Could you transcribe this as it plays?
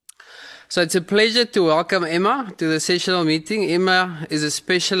So it's a pleasure to welcome Emma to the Sessional meeting. Emma is a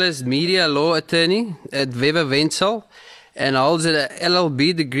specialist media law attorney at Weber Wenzel and holds an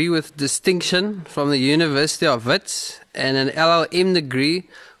LLB degree with distinction from the University of Wits and an LLM degree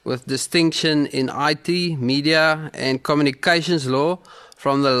with distinction in IT, media and communications law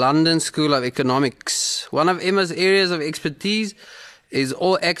from the London School of Economics. One of Emma's areas of expertise is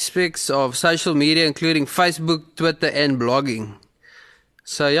all aspects of social media, including Facebook, Twitter and blogging.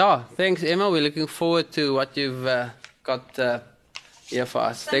 So yeah, thanks Emma. We're looking forward to what you've got here for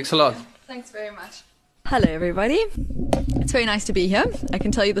us. Thanks a lot. Thanks very much. Hello everybody. It's very nice to be here. I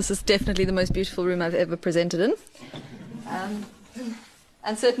can tell you this is definitely the most beautiful room I've ever presented in.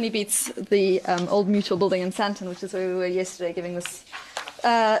 And certainly beats the old Mutual building in Sandton, which is where we were yesterday giving this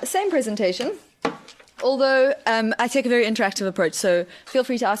same presentation. Although I take a very interactive approach, so feel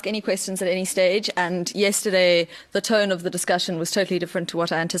free to ask any questions at any stage. And yesterday, the tone of the discussion was totally different to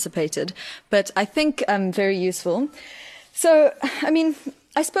what I anticipated, but I think very useful. So, I mean,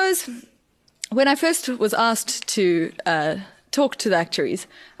 I suppose when I first was asked to talk to the actuaries,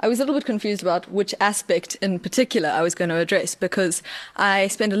 I was a little bit confused about which aspect in particular I was going to address, because I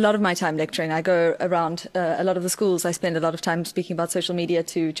spend a lot of my time lecturing. I go around a lot of the schools. I spend a lot of time speaking about social media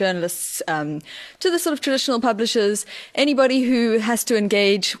to journalists, to the sort of traditional publishers, anybody who has to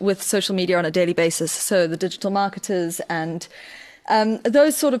engage with social media on a daily basis, so the digital marketers and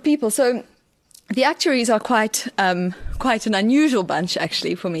those sort of people. So the actuaries are quite an unusual bunch,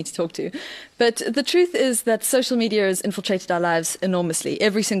 actually, for me to talk to. But the truth is that social media has infiltrated our lives enormously.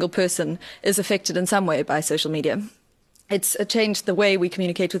 Every single person is affected in some way by social media. It's changed the way we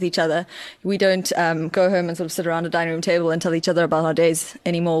communicate with each other. We don't go home and sort of sit around a dining room table and tell each other about our days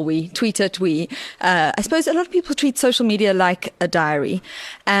anymore. We tweet it. I suppose a lot of people treat social media like a diary.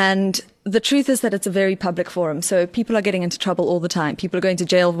 And the truth is that it's a very public forum. So people are getting into trouble all the time. People are going to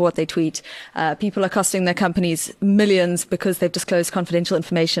jail for what they tweet. People are costing their companies millions because they've disclosed confidential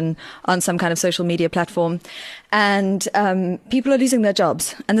information on some kind of social media platform. And people are losing their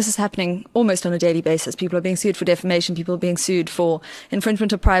jobs. And this is happening almost on a daily basis. People are being sued for defamation. People are being sued for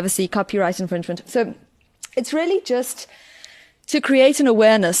infringement of privacy, copyright infringement. So it's really just to create an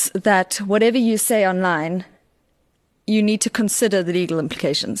awareness that whatever you say online, you need to consider the legal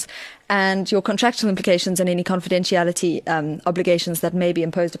implications and your contractual implications and any confidentiality obligations that may be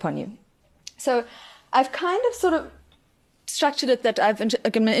imposed upon you. So I've kind of sort of structured it that I'm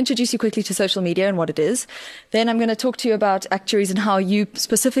going to introduce you quickly to social media and what it is. Then I'm going to talk to you about actuaries and how you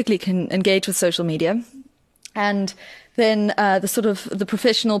specifically can engage with social media. And then the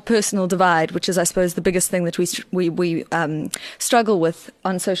professional personal divide, which is, I suppose, the biggest thing that we struggle with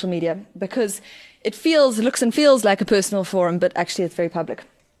on social media, because it looks and feels like a personal forum, but actually it's very public.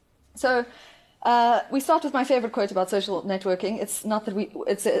 So we start with my favorite quote about social networking. It's not that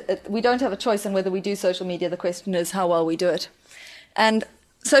we don't have a choice on whether we do social media. The question is how well we do it. And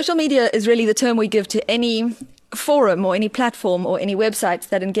social media is really the term we give to any forum or any platform or any website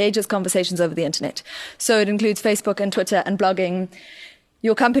that engages conversations over the internet. So it includes Facebook and Twitter and blogging,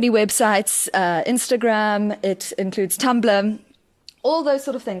 your company websites, Instagram, it includes Tumblr, all those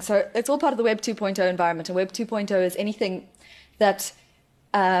sort of things. So it's all part of the Web 2.0 environment. And Web 2.0 is anything that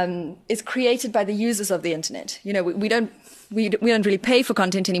is created by the users of the internet. You know, we don't really pay for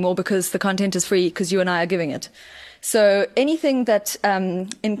content anymore because the content is free because you and I are giving it. So anything that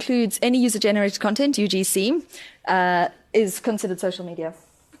includes any user-generated content, UGC, is considered social media.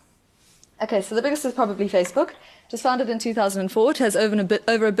 Okay, so the biggest is probably Facebook. It was founded in 2004. It has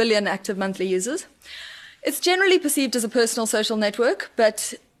over a billion active monthly users. It's generally perceived as a personal social network,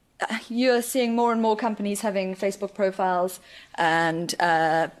 but you're seeing more and more companies having Facebook profiles and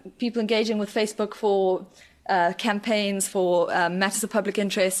people engaging with Facebook for campaigns, for matters of public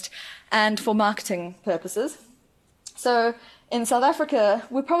interest, and for marketing purposes. So in South Africa,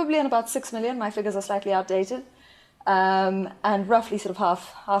 we're probably on about 6 million. My figures are slightly outdated, and roughly sort of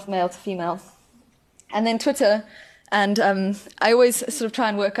half male to female. And then Twitter. And I always sort of try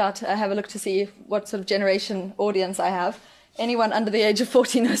and work out, I have a look to see what sort of generation audience I have. Anyone under the age of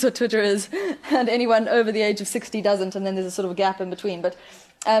 40 knows what Twitter is, and anyone over the age of 60 doesn't, and then there's a sort of a gap in between. But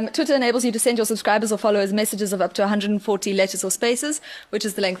Twitter enables you to send your subscribers or followers messages of up to 140 letters or spaces, which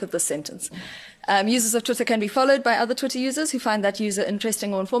is the length of this sentence. Users of Twitter can be followed by other Twitter users who find that user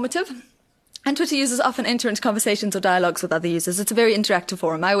interesting or informative. And Twitter users often enter into conversations or dialogues with other users. It's a very interactive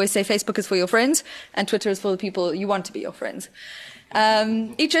forum. I always say Facebook is for your friends, and Twitter is for the people you want to be your friends.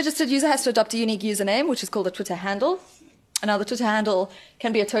 Each registered user has to adopt a unique username, which is called a Twitter handle. And now the Twitter handle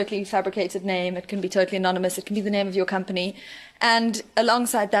can be a totally fabricated name. It can be totally anonymous. It can be the name of your company. And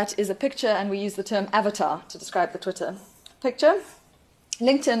alongside that is a picture, and we use the term avatar to describe the Twitter picture.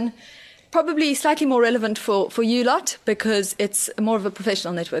 LinkedIn probably slightly more relevant for you lot because it's more of a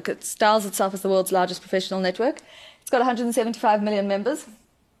professional network. It styles itself as the world's largest professional network. It's got 175 million members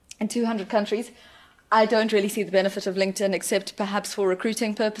in 200 countries. I don't really see the benefit of LinkedIn except perhaps for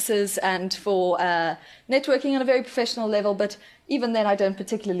recruiting purposes and for networking on a very professional level, but even then I don't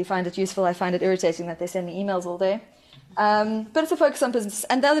particularly find it useful. I find it irritating that they send me emails all day. But it's a focus on business.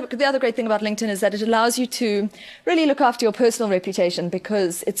 And the other great thing about LinkedIn is that it allows you to really look after your personal reputation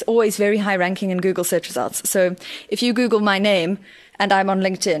because it's always very high ranking in Google search results. So if you Google my name and I'm on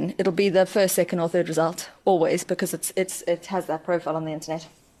LinkedIn, it'll be the first, second, or third result, always, because it has that profile on the internet.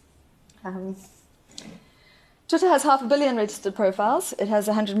 Twitter has 500 million registered profiles. It has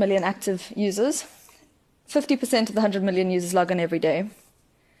 100 million active users. 50% of the 100 million users log in every day.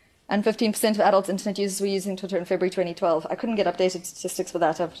 And 15% of adult internet users were using Twitter in February 2012. I couldn't get updated statistics for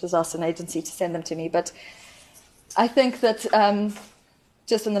that. I've just asked an agency to send them to me. But I think that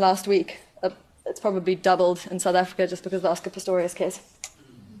just in the last week, it's probably doubled in South Africa just because of the Oscar Pistorius case.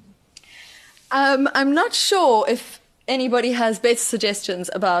 I'm not sure if anybody has better suggestions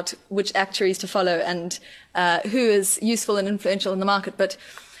about which actuaries to follow and who is useful and influential in the market. But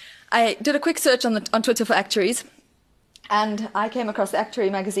I did a quick search on Twitter for actuaries. And I came across the Actuary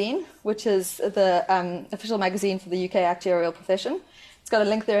magazine, which is the official magazine for the UK actuarial profession. It's got a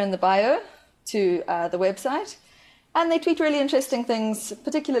link there in the bio to the website. And they tweet really interesting things,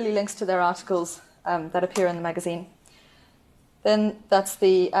 particularly links to their articles that appear in the magazine. Then that's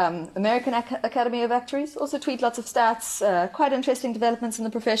the American Academy of Actuaries. Also tweet lots of stats, quite interesting developments in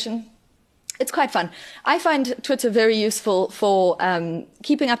the profession. It's quite fun. I find Twitter very useful for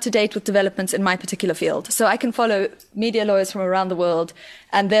keeping up to date with developments in my particular field. So I can follow media lawyers from around the world,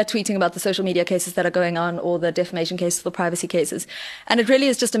 and they're tweeting about the social media cases that are going on or the defamation cases or privacy cases. And it really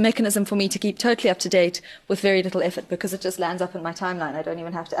is just a mechanism for me to keep totally up to date with very little effort because it just lands up in my timeline. I don't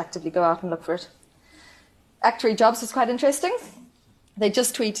even have to actively go out and look for it. Actuary jobs was quite interesting. They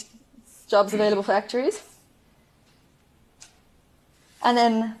just tweet jobs available for actuaries. And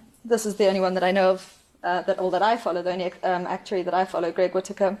then this is the only one that I know of, that I follow, the only actuary that I follow, Greg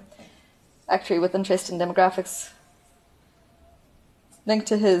Whittaker, actuary with interest in demographics. Link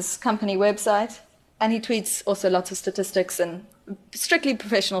to his company website. And he tweets also lots of statistics and strictly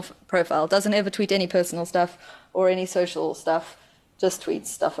professional profile. Doesn't ever tweet any personal stuff or any social stuff. Just tweets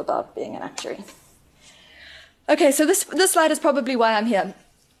stuff about being an actuary. Okay, so this slide is probably why I'm here.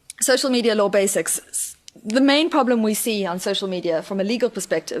 Social media law basics. The main problem we see on social media from a legal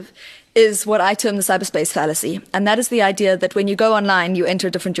perspective is what I term the cyberspace fallacy. And that is the idea that when you go online, you enter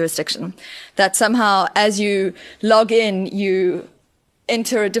a different jurisdiction. That somehow as you log in, you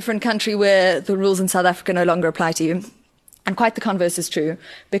enter a different country where the rules in South Africa no longer apply to you. And quite the converse is true,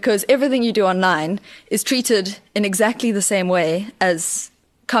 because everything you do online is treated in exactly the same way as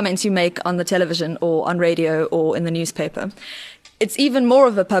comments you make on the television or on radio or in the newspaper. It's even more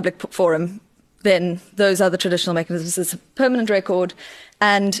of a public forum than those other traditional mechanisms. It's a permanent record.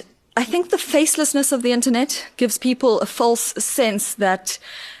 And I think the facelessness of the internet gives people a false sense that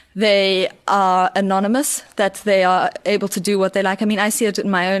they are anonymous, that they are able to do what they like. I mean, I see it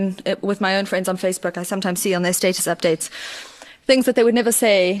with my own friends on Facebook. I sometimes see on their status updates things that they would never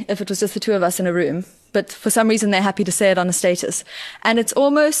say if it was just the two of us in a room. But for some reason, they're happy to say it on a status. And it's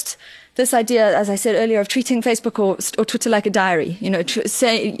almost this idea, as I said earlier, of treating Facebook or Twitter like a diary, you know,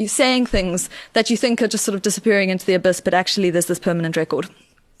 saying things that you think are just sort of disappearing into the abyss, but actually there's this permanent record.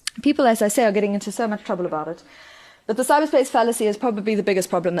 People, as I say, are getting into so much trouble about it. But the cyberspace fallacy is probably the biggest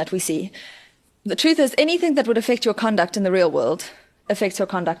problem that we see. The truth is, anything that would affect your conduct in the real world affects your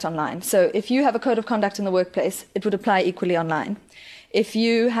conduct online. So if you have a code of conduct in the workplace, it would apply equally online. If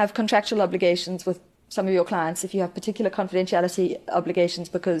you have contractual obligations with some of your clients, if you have particular confidentiality obligations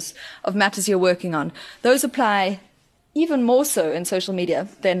because of matters you're working on, those apply even more so in social media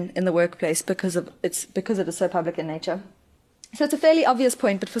than in the workplace because it is so public in nature. So it's a fairly obvious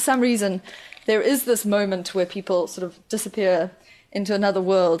point, but for some reason there is this moment where people sort of disappear into another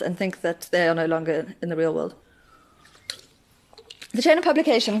world and think that they are no longer in the real world. The chain of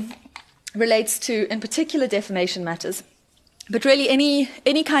publication relates to, in particular, defamation matters, but really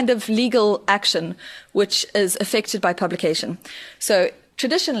any kind of legal action which is affected by publication. So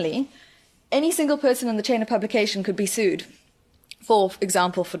traditionally, any single person in the chain of publication could be sued, for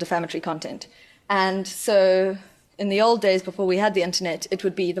example, for defamatory content. And so in the old days, before we had the internet, it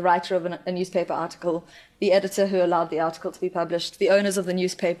would be the writer of a newspaper article, the editor who allowed the article to be published, the owners of the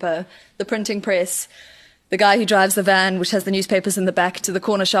newspaper, the printing press, the guy who drives the van which has the newspapers in the back to the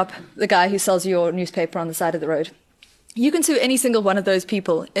corner shop, the guy who sells your newspaper on the side of the road. you can sue any single one of those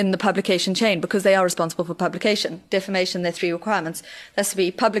people in the publication chain because they are responsible for publication. Defamation, there are 3 requirements. There has to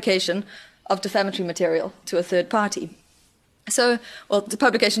be publication of defamatory material to a third party. So, well, the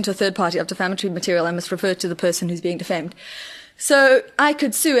publication to a third party of defamatory material, I must refer to the person who's being defamed. So I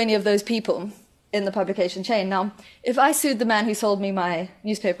could sue any of those people in the publication chain. Now, if I sued the man who sold me my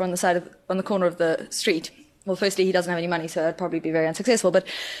newspaper on the corner of the street, well, firstly, he doesn't have any money, so I'd probably be very unsuccessful. But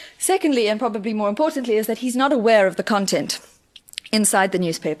secondly, and probably more importantly, is that he's not aware of the content inside the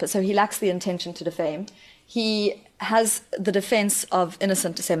newspaper, so he lacks the intention to defame. He has the defense of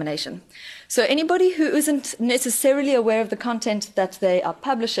innocent dissemination. So anybody who isn't necessarily aware of the content that they are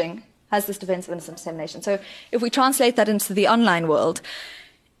publishing has this defense of innocent dissemination. So if we translate that into the online world,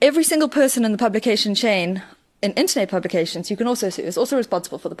 every single person in the publication chain in internet publications you can also sue is also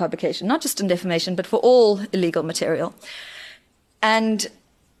responsible for the publication, not just in defamation, but for all illegal material. And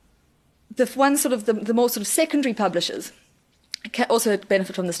the more sort of secondary publishers can also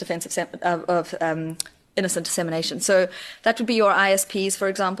benefit from this defense of innocent dissemination. So that would be your ISPs, for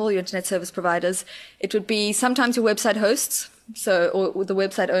example, your internet service providers. It would be sometimes your website hosts, or the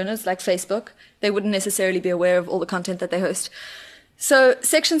website owners like Facebook. They wouldn't necessarily be aware of all the content that they host. So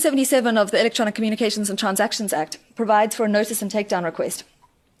Section 77 of the Electronic Communications and Transactions Act provides for a notice and takedown request.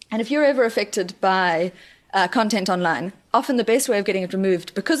 And if you're ever affected by content online, often the best way of getting it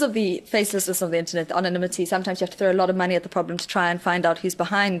removed, because of the facelessness of the internet, the anonymity, sometimes you have to throw a lot of money at the problem to try and find out who's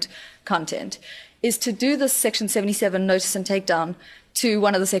behind content, is to do this Section 77 notice and takedown to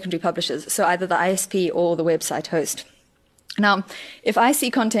one of the secondary publishers, so either the ISP or the website host. Now, if I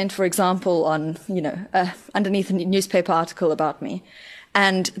see content, for example, on, underneath a newspaper article about me,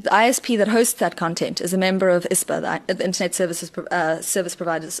 and the ISP that hosts that content is a member of ISPA, the Internet Service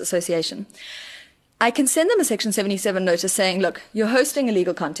Providers Association, I can send them a Section 77 notice saying, look, you're hosting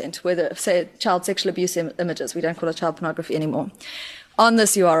illegal content, whether, say, child sexual abuse images, we don't call it child pornography anymore, on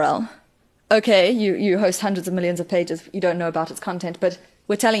this URL. Okay, you host hundreds of millions of pages, you don't know about its content, but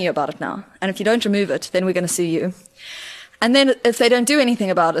we're telling you about it now. And if you don't remove it, then we're going to sue you. And then if they don't do anything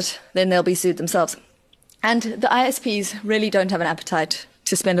about it, then they'll be sued themselves. And the ISPs really don't have an appetite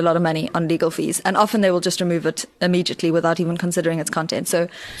to spend a lot of money on legal fees. And often they will just remove it immediately without even considering its content. So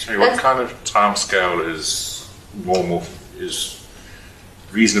what kind of timescale is normal, is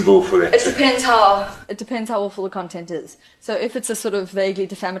reasonable for them? It depends how awful the content is. So if it's a sort of vaguely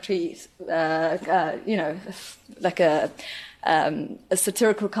defamatory, like a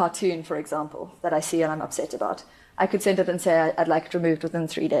satirical cartoon, for example, that I see and I'm upset about, I could send it and say I'd like it removed within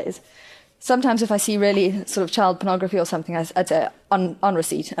 3 days. Sometimes if I see really sort of child pornography or something, I'd say on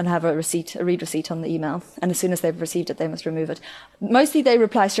receipt and have a read receipt on the email. And as soon as they've received it, they must remove it. Mostly they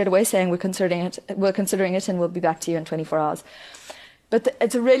reply straight away saying we're considering it and we'll be back to you in 24 hours. But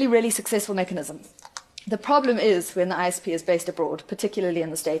it's a really, really successful mechanism. The problem is when the ISP is based abroad, particularly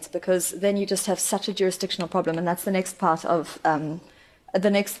in the States, because then you just have such a jurisdictional problem. And that's the next part of the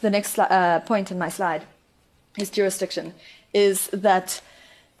next point in my slide. Is jurisdiction, is that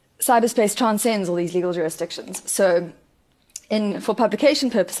cyberspace transcends all these legal jurisdictions. So for publication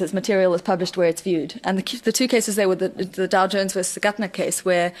purposes, material is published where it's viewed. And the 2 cases there were the Dow Jones versus the Gutnick case,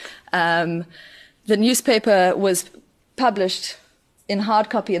 where the newspaper was published in hard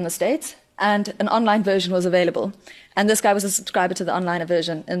copy in the States and an online version was available. And this guy was a subscriber to the online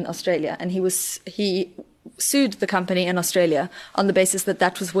version in Australia. And he sued the company in Australia on the basis that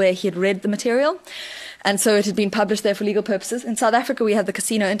that was where he had read the material. And so it had been published there for legal purposes. In South Africa, we had the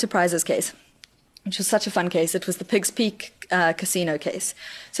Casino Enterprises case, which was such a fun case. It was the Pigs Peak casino case.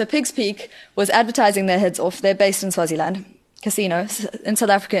 So Pigs Peak was advertising their heads off. They're based in Swaziland. Casino. In South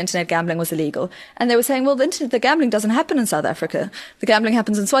Africa, internet gambling was illegal. And they were saying, well, the gambling doesn't happen in South Africa. The gambling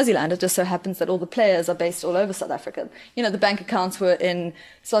happens in Swaziland. It just so happens that all the players are based all over South Africa. The bank accounts were in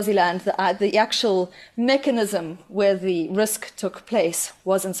Swaziland. The actual mechanism where the risk took place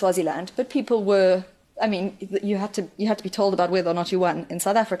was in Swaziland. But people were... you had to be told about whether or not you won in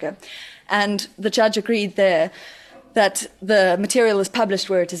South Africa. And the judge agreed there that the material is published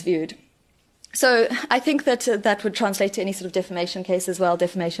where it is viewed. So I think that that would translate to any sort of defamation case as well,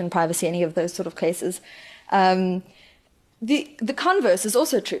 defamation, privacy, any of those sort of cases. The converse is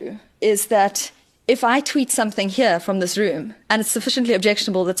also true, is that if I tweet something here from this room and it's sufficiently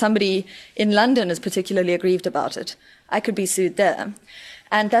objectionable that somebody in London is particularly aggrieved about it, I could be sued there.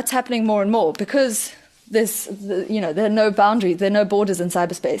 And that's happening more and more because there are no boundaries, there are no borders in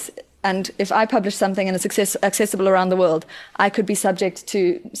cyberspace. And if I publish something and it's accessible around the world, I could be subject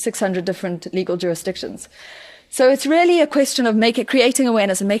to 600 different legal jurisdictions. So it's really a question of creating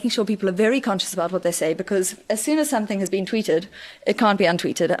awareness and making sure people are very conscious about what they say, because as soon as something has been tweeted, it can't be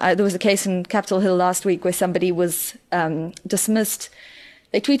untweeted. There was a case in Capitol Hill last week where somebody was dismissed.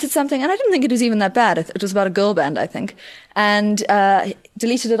 They tweeted something, and I didn't think it was even that bad. It was about a girl band, I think, and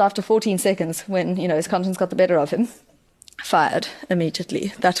deleted it after 14 seconds when, his conscience got the better of him. Fired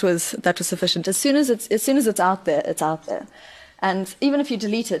immediately. That was sufficient. As soon as it's out there, it's out there. And even if you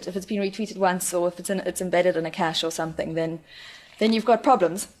delete it, if it's been retweeted once or if it's embedded in a cache or something, then you've got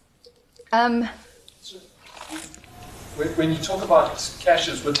problems. When you talk about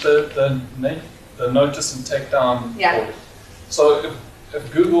caches with the notice and takedown, so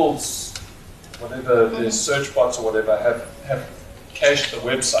if Google's whatever their search bots or whatever have cached the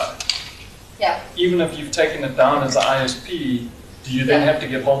website, even if you've taken it down as an ISP, do you then have to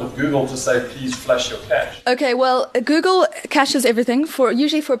get hold of Google to say, please flush your cache? Okay, well, Google caches everything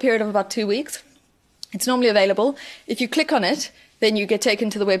usually for a period of about 2 weeks. It's normally available. If you click on it, then you get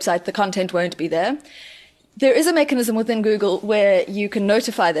taken to the website. The content won't be there. There is a mechanism within Google where you can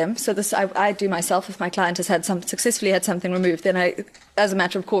notify them. So this I do myself. If my client has successfully had something removed, then I, as a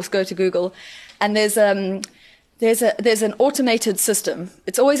matter of course, go to Google. And there's an automated system.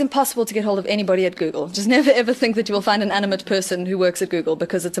 It's always impossible to get hold of anybody at Google. Just never ever think that you will find an animate person who works at Google,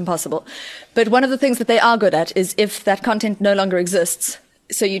 because it's impossible. But one of the things that they are good at is if that content no longer exists,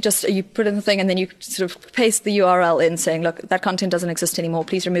 so you put in the thing and then you sort of paste the URL in saying, look, that content doesn't exist anymore,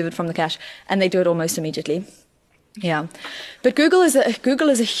 please remove it from the cache, and they do it almost immediately. Yeah. But Google is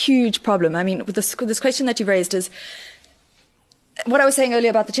a huge problem. I mean, with this question that you've raised is what I was saying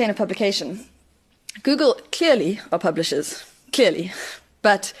earlier about the chain of publication. Google clearly are publishers, clearly,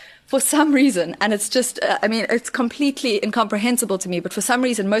 but for some reason, and it's just, it's completely incomprehensible to me, but for some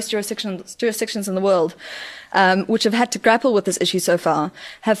reason, most jurisdictions in the world, which have had to grapple with this issue so far,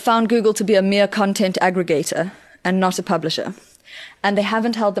 have found Google to be a mere content aggregator and not a publisher. And they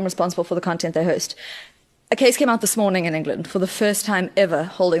haven't held them responsible for the content they host. A case came out this morning in England for the first time ever,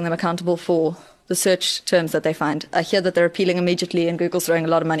 holding them accountable for the search terms that they find. I hear that they're appealing immediately and Google's throwing a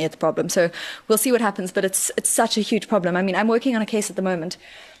lot of money at the problem. So we'll see what happens, but it's such a huge problem. I mean, I'm working on a case at the moment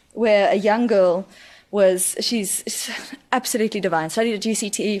where a young girl she's absolutely divine, studied at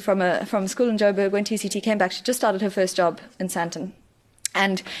UCT from school in Joburg, went to UCT, came back, she just started her first job in Sandton.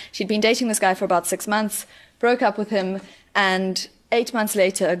 And she'd been dating this guy for about 6 months, broke up with him, and 8 months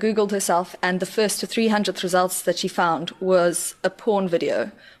later, Googled herself, and the first to 300th results that she found was a porn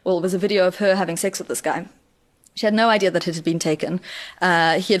video. Well, it was a video of her having sex with this guy. She had no idea that it had been taken.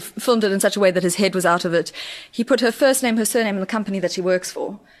 He had filmed it in such a way that his head was out of it. He put her first name, her surname, and the company that she works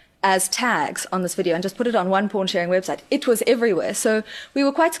for as tags on this video and just put it on one porn sharing website. It was everywhere. So we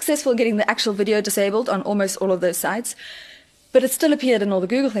were quite successful in getting the actual video disabled on almost all of those sites. But it still appeared in all the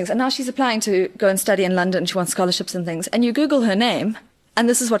Google things. And now she's applying to go and study in London. She wants scholarships and things. And you Google her name, and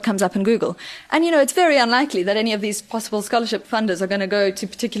this is what comes up in Google. And, it's very unlikely that any of these possible scholarship funders are going to go to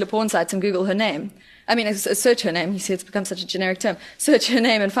particular porn sites and Google her name. I mean, search her name. You see, it's become such a generic term. Search her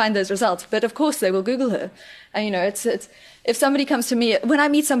name and find those results. But, of course, they will Google her. And, it's if somebody comes to me, when I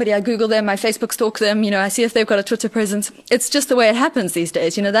meet somebody, I Google them, I Facebook stalk them, I see if they've got a Twitter presence. It's just the way it happens these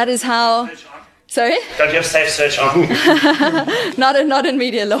days. That is how... Sorry? Don't you have safe search on? Not in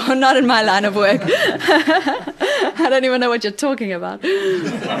media law, not in my line of work. I don't even know what you're talking about.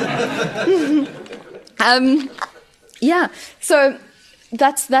 So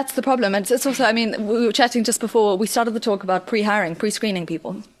that's the problem. And it's also, we were chatting just before we started the talk about pre-hiring, pre-screening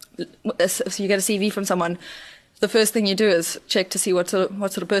people. So you get a CV from someone, the first thing you do is check to see what sort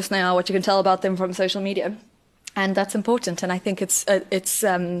of person they are, what you can tell about them from social media. And that's important. And I think it's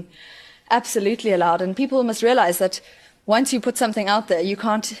absolutely allowed. And people must realize that once you put something out there, you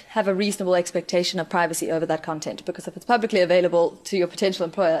can't have a reasonable expectation of privacy over that content, because if it's publicly available to your potential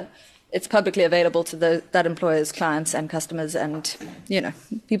employer, it's publicly available to that employer's clients and customers, and,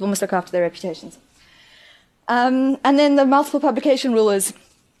 people must look after their reputations. And then the multiple publication rule is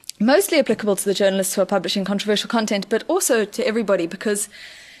mostly applicable to the journalists who are publishing controversial content, but also to everybody, because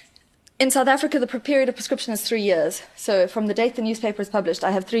in South Africa, the period of prescription is 3 years. So from the date the newspaper is published, I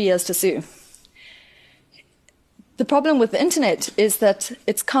have 3 years to sue. The problem with the internet is that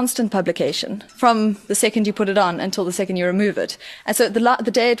it's constant publication from the second you put it on until the second you remove it. And so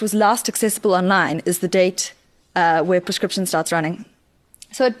the day it was last accessible online is the date where prescription starts running.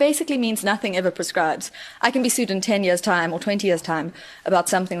 So it basically means nothing ever prescribes. I can be sued in 10 years' time or 20 years' time about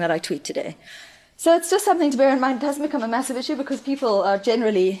something that I tweet today. So it's just something to bear in mind. It hasn't become a massive issue because people are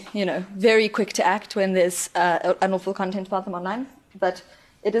generally, very quick to act when there's unlawful content about them online. But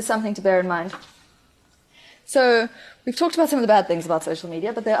it is something to bear in mind. So we've talked about some of the bad things about social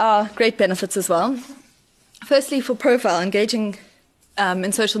media, but there are great benefits as well. Firstly, for profile, engaging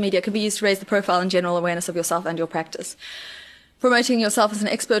in social media can be used to raise the profile and general awareness of yourself and your practice. Promoting yourself as an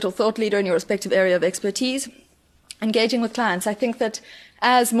expert or thought leader in your respective area of expertise. Engaging with clients. I think that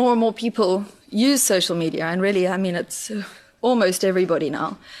as more and more people use social media, and really, I mean, it's almost everybody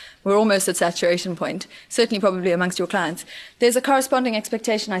now, we're almost at saturation point, certainly probably amongst your clients, there's a corresponding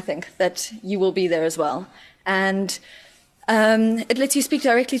expectation, I think, that you will be there as well. And it lets you speak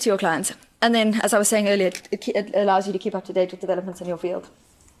directly to your clients. And then, as I was saying earlier, it allows you to keep up to date with developments in your field.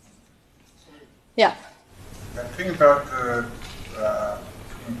 Yeah. The thing about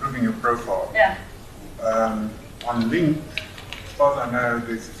improving your profile. Yeah. On LinkedIn, as far as I know,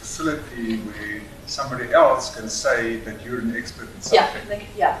 there's a facility where somebody else can say that you're an expert in something.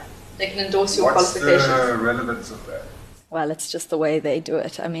 They can endorse your What's qualifications. What's the relevance of that? Well, it's just the way they do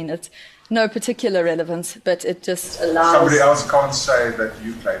it. I mean, it's no particular relevance, but it just allows... Somebody else can't say that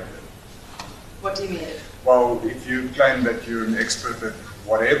you claimed it. What do you mean? Well, if you claim that you're an expert at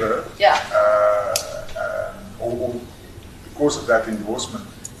whatever, or because of that endorsement,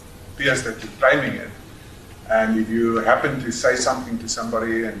 it appears that you're claiming it. And if you happen to say something to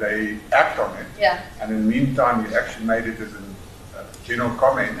somebody and they act on it, and in the meantime you actually made it as a general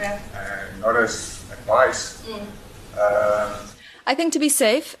comment, and not as advice. I think to be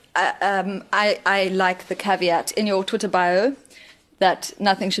safe, I like the caveat in your Twitter bio that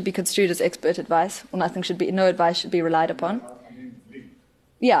nothing should be construed as expert advice, or no advice should be relied upon.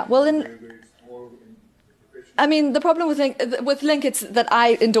 Yeah, well, I mean, the problem with Link, it's that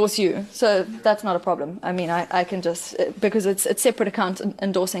I endorse you, so that's not a problem. I mean, I can just, because it's separate accounts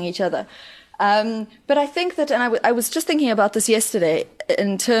endorsing each other. But I think that, and I was just thinking about this yesterday,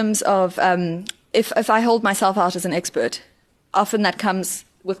 in terms of if I hold myself out as an expert, often that comes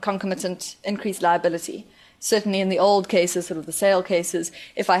with concomitant increased liability. Certainly in the old cases, sort of the sale cases,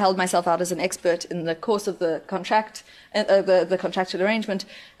 if I held myself out as an expert in the course of the contract, the contractual arrangement,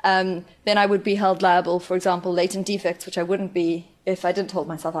 then I would be held liable, for example, latent defects, which I wouldn't be if I didn't hold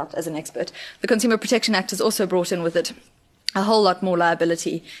myself out as an expert. The Consumer Protection Act has also brought in with it a whole lot more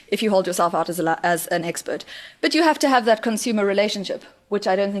liability if you hold yourself out as an expert. But you have to have that consumer relationship, which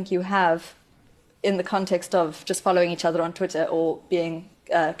I don't think you have in the context of just following each other on Twitter or being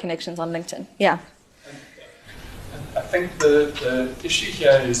connections on LinkedIn. Yeah. I think the issue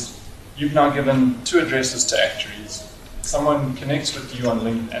here is you've now given 2 addresses to Actuaries. Someone connects with you on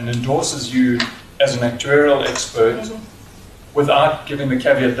LinkedIn and endorses you as an actuarial expert without giving the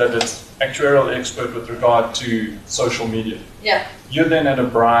caveat that it's actuarial expert with regard to social media. Yeah. You're then at a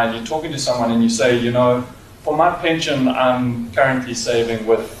Brian, you're talking to someone and you say, you know, for my pension, I'm currently saving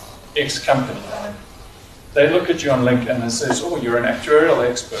with X company. They look at you on LinkedIn and it says, oh, you're an actuarial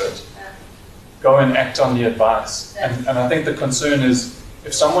expert. Go and act on the advice. And I think the concern is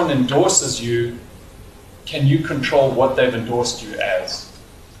if someone endorses you, can you control what they've endorsed you as?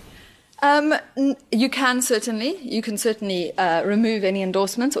 You can certainly. You can certainly remove any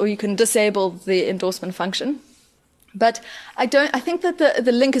endorsements, or you can disable the endorsement function. But I think that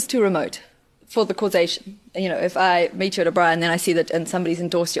the link is too remote for the causation. You know, if I meet you at a bar and then I see that and somebody's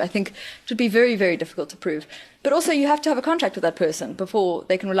endorsed you, I think it would be very, very difficult to prove. But also you have to have a contract with that person before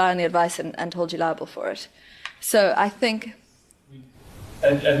they can rely on the advice and hold you liable for it. So I think...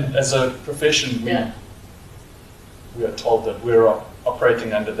 And as a profession, we are told that we're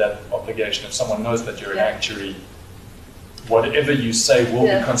operating under that obligation. If someone knows that you're an actuary, whatever you say will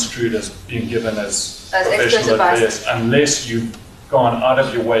be construed as being given as professional advice, unless you've gone out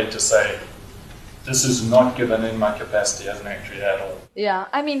of your way to say, this is not given in my capacity as an actuary at all. Yeah,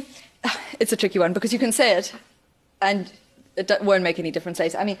 I mean, it's a tricky one because you can say it and it won't make any difference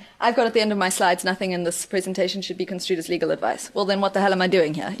later. I mean, I've got at the end of my slides, nothing in this presentation should be construed as legal advice. Well, then what the hell am I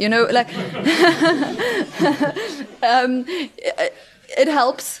doing here? You know, like, it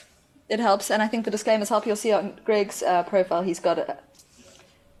helps. It helps, and I think the disclaimers help. You'll see on Greg's profile, he's got at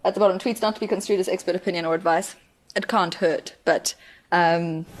the bottom, tweets not to be construed as expert opinion or advice. It can't hurt, but...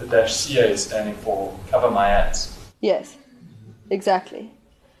 the -CA is standing for cover my ass. Yes, exactly.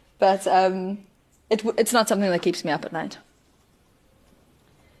 But it's not something that keeps me up at night.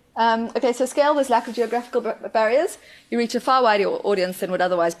 Okay, so scale, there's lack of geographical barriers. You reach a far wider audience than would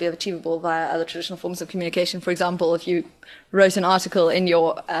otherwise be achievable via other traditional forms of communication. For example, if you wrote an article in your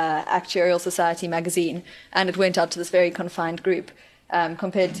Actuarial Society magazine and it went out to this very confined group,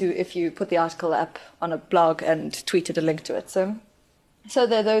 compared to if you put the article up on a blog and tweeted a link to it. So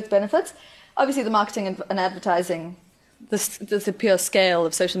there are those benefits. Obviously, the marketing and advertising, the pure scale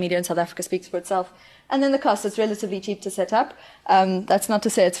of social media in South Africa speaks for itself. And then the cost, it's relatively cheap to set up. That's not to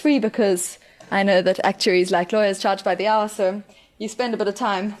say it's free, because I know that actuaries, like lawyers, charge by the hour, so you spend a bit of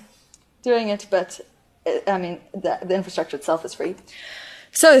time doing it, but the infrastructure itself is free.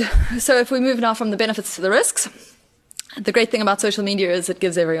 So if we move now from the benefits to the risks, the great thing about social media is it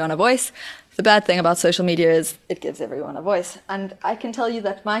gives everyone a voice. The bad thing about social media is it gives everyone a voice. And I can tell you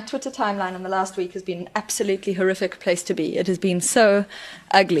that my Twitter timeline in the last week has been an absolutely horrific place to be. It has been so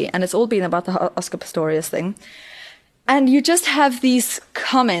ugly, and it's all been about the Oscar Pistorius thing. And you just have these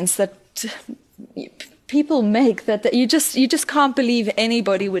comments that people make that you just can't believe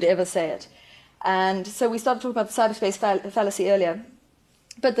anybody would ever say it. And so we started talking about the cyberspace fallacy earlier.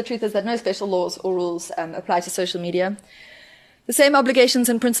 But the truth is that no special laws or rules apply to social media. The same obligations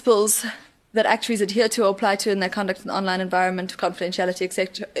and principles that actuaries adhere to or apply to in their conduct in the online environment, confidentiality,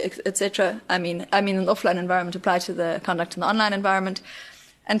 etc. I mean, in the offline environment apply to the conduct in the online environment,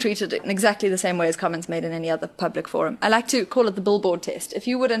 and treated in exactly the same way as comments made in any other public forum. I like to call it the billboard test. If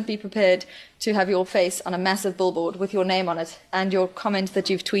you wouldn't be prepared to have your face on a massive billboard with your name on it and your comment that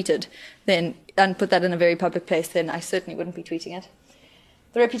you've tweeted, then and put that in a very public place, then I certainly wouldn't be tweeting it.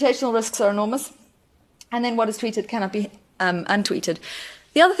 The reputational risks are enormous, and then what is tweeted cannot be untweeted.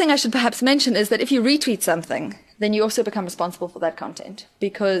 The other thing I should perhaps mention is that if you retweet something, then you also become responsible for that content.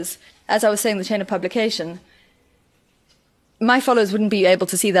 Because, as I was saying, the chain of publication, my followers wouldn't be able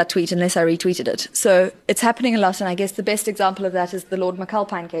to see that tweet unless I retweeted it. So it's happening a lot, and I guess the best example of that is the Lord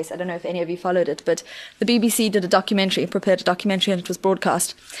McAlpine case. I don't know if any of you followed it, but the BBC did prepared a documentary, and it was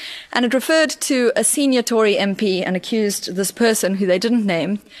broadcast. And it referred to a senior Tory MP and accused this person, who they didn't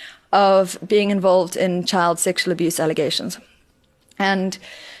name, of being involved in child sexual abuse allegations. And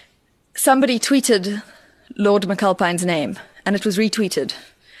somebody tweeted Lord McAlpine's name, and it was retweeted.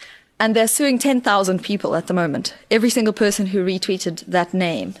 And they're suing 10,000 people at the moment. Every single person who retweeted that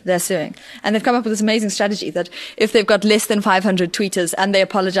name, they're suing. And they've come up with this amazing strategy that if they've got less than 500 tweeters and they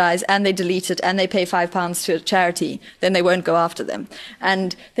apologize and they delete it and they pay £5 to a charity, then they won't go after them.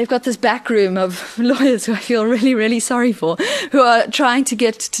 And they've got this back room of lawyers who I feel really, really sorry for, who are trying to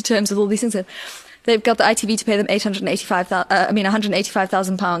get to terms with all these things. They've got the ITV to pay them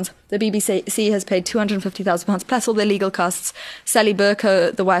 £185,000. The BBC has paid £250,000 plus all their legal costs. Sally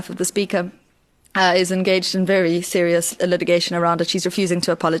Burko, the wife of the Speaker, is engaged in very serious litigation around it. She's refusing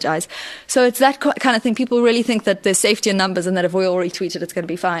to apologise. So it's that kind of thing. People really think that there's safety in numbers and that if we all retweet it, it's going to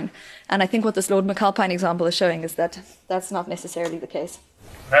be fine. And I think what this Lord McAlpine example is showing is that that's not necessarily the case.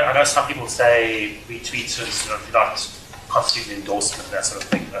 I know some people say retweets do not constitute an endorsement and that sort of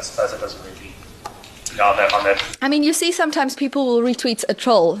thing. I suppose it doesn't really... I mean, you see sometimes people will retweet a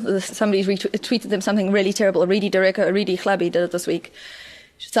troll. Somebody's retweeted them something really terrible. Aridi Dereka, Aridi Chlubby did it this week.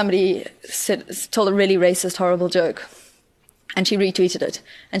 Somebody told a really racist, horrible joke, and she retweeted it,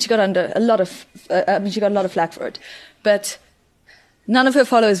 and she got a lot of flack for it. But none of her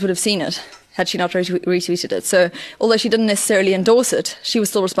followers would have seen it had she not retweeted it. So although she didn't necessarily endorse it, she was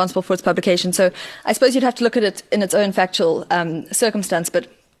still responsible for its publication. So I suppose you'd have to look at it in its own factual circumstance, but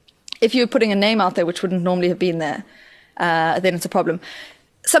if you're putting a name out there which wouldn't normally have been there, then it's a problem.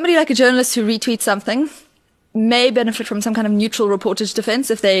 Somebody like a journalist who retweets something may benefit from some kind of neutral reportage defense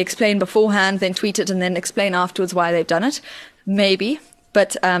if they explain beforehand, then tweet it, and then explain afterwards why they've done it. Maybe.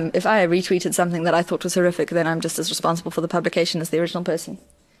 But if I retweeted something that I thought was horrific, then I'm just as responsible for the publication as the original person.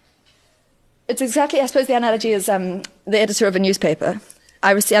 It's exactly, I suppose the analogy is the editor of a newspaper.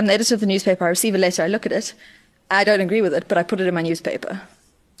 I'm the editor of the newspaper. I receive a letter. I look at it. I don't agree with it, but I put it in my newspaper.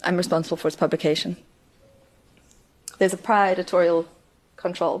 I'm responsible for its publication. There's a prior editorial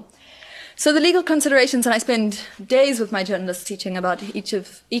control. So the legal considerations, and I spend days with my journalists teaching about each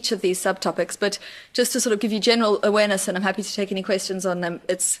of these subtopics, but just to sort of give you general awareness, and I'm happy to take any questions on them,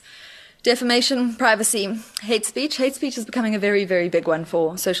 it's defamation, privacy, hate speech. Hate speech is becoming a very, very big one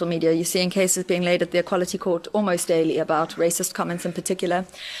for social media. You're seeing cases being laid at the Equality Court almost daily about racist comments in particular.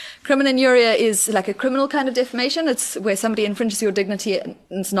 Criminal injuria is like a criminal kind of defamation. It's where somebody infringes your dignity and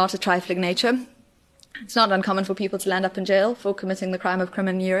it's not a trifling nature. It's not uncommon for people to land up in jail for committing the crime of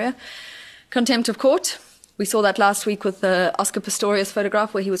criminal injuria. Contempt of court. We saw that last week with the Oscar Pistorius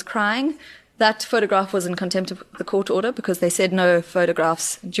photograph where he was crying. That photograph was in contempt of the court order because they said no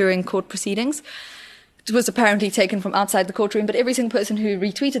photographs during court proceedings. It was apparently taken from outside the courtroom, but every single person who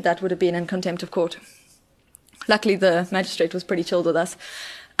retweeted that would have been in contempt of court. Luckily, the magistrate was pretty chilled with us.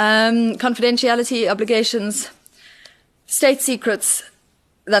 Confidentiality obligations, state secrets,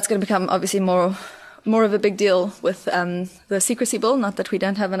 that's going to become obviously more of a big deal with the secrecy bill, not that we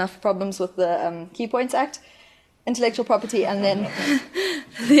don't have enough problems with the Key Points Act. Intellectual property, and then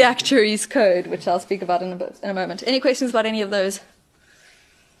the Actuaries Code, which I'll speak about in a moment. Any questions about any of those?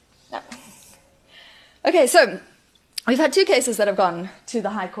 No. Okay, so we've had two cases that have gone to the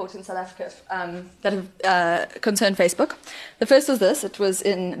High Court in South Africa that have concerned Facebook. The first was this. It was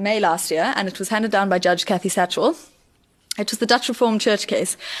in May last year, and it was handed down by Judge Kathy Satchell. It was the Dutch Reformed Church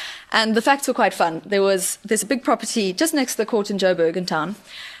case. And the facts were quite fun. There's a big property just next to the court in Joburg in town,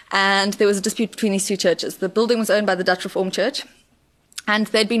 and there was a dispute between these two churches. The building was owned by the Dutch Reformed Church, and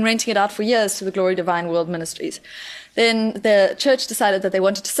they'd been renting it out for years to the Glory Divine World Ministries. Then the church decided that they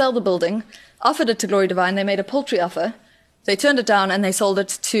wanted to sell the building, offered it to Glory Divine. They made a paltry offer. They turned it down, and they sold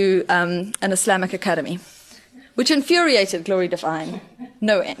it to an Islamic academy, which infuriated Glory Divine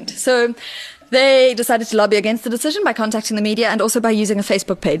no end. So they decided to lobby against the decision by contacting the media and also by using a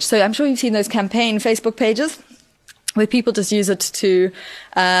Facebook page. So I'm sure you've seen those campaign Facebook pages where people just use it to,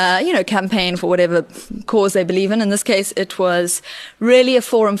 campaign for whatever cause they believe in. In this case, it was really a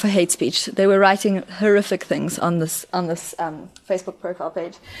forum for hate speech. They were writing horrific things on this Facebook profile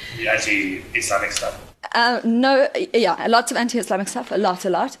page. The anti-Islamic stuff? Lots of anti-Islamic stuff, a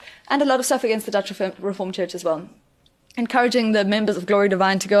lot, and a lot of stuff against the Dutch Reformed Church as well, encouraging the members of Glory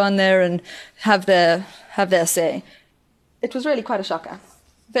Divine to go on there and have their say. It was really quite a shocker.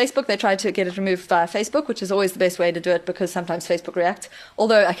 Facebook, they tried to get it removed via Facebook, which is always the best way to do it because sometimes Facebook reacts.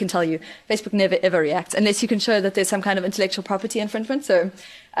 Although I can tell you, Facebook never ever reacts unless you can show that there's some kind of intellectual property infringement. So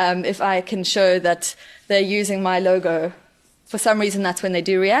if I can show that they're using my logo, for some reason that's when they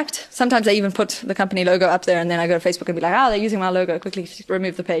do react. Sometimes they even put the company logo up there and then I go to Facebook and be like, they're using my logo, quickly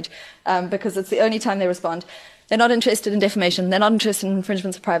remove the page, because it's the only time they respond. They're not interested in defamation. They're not interested in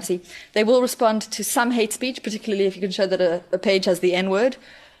infringements of privacy. They will respond to some hate speech, particularly if you can show that a page has the N-word.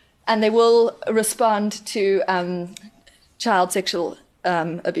 And they will respond to child sexual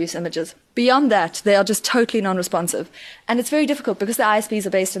abuse images. Beyond that, they are just totally non-responsive. And it's very difficult because the ISPs are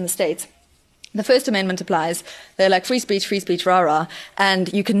based in the States. The First Amendment applies. They're like free speech, rah, rah.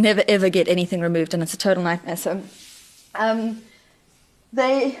 And you can never, ever get anything removed, and it's a total nightmare. So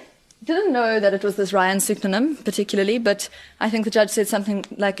they didn't know that it was this Ryan pseudonym particularly, but I think the judge said something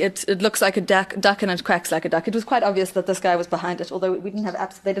like it looks like a duck and it quacks like a duck. It was quite obvious that this guy was behind it, although they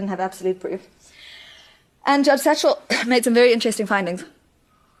didn't have absolute proof. And Judge Satchell made some very interesting findings.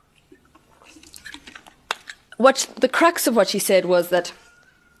 The crux of what she said was that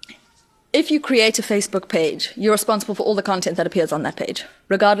if you create a Facebook page, you're responsible for all the content that appears on that page,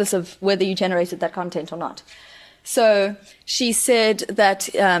 regardless of whether you generated that content or not. So she said that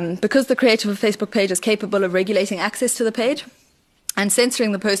because the creator of a Facebook page is capable of regulating access to the page and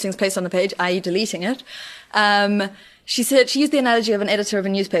censoring the postings placed on the page, i.e. deleting it, she used the analogy of an editor of a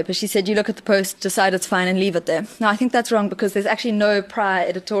newspaper. She said, you look at the post, decide it's fine, and leave it there. Now, I think that's wrong because there's actually no prior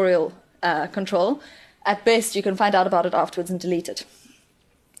editorial control. At best, you can find out about it afterwards and delete it.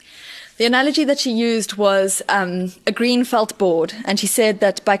 The analogy that she used was a green felt board, and she said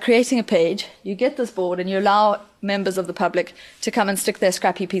that by creating a page, you get this board and you allow members of the public to come and stick their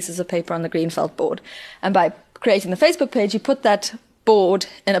scrappy pieces of paper on the green felt board. And by creating the Facebook page, you put that board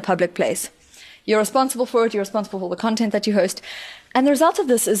in a public place. You're responsible for it, you're responsible for the content that you host. And the result of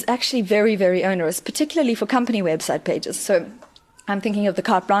this is actually very, very onerous, particularly for company website pages. So I'm thinking of the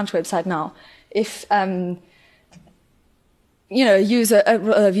Carte Blanche website now. If a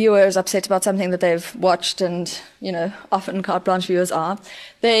viewer is upset about something that they've watched, and, often Carte Blanche viewers are,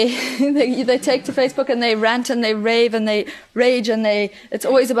 they take to Facebook and they rant and they rave and they rage and it's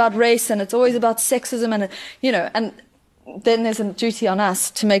always about race and it's always about sexism and then there's a duty on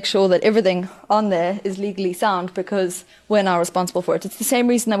us to make sure that everything on there is legally sound because we're now responsible for it. It's the same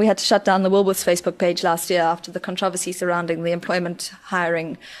reason that we had to shut down the Woolworths Facebook page last year after the controversy surrounding the employment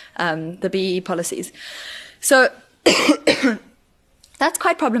hiring, the BE policies. So that's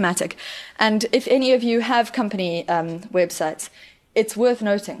quite problematic. And if any of you have company websites, it's worth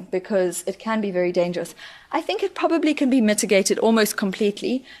noting because it can be very dangerous. I think it probably can be mitigated almost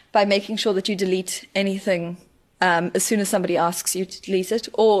completely by making sure that you delete anything as soon as somebody asks you to delete it,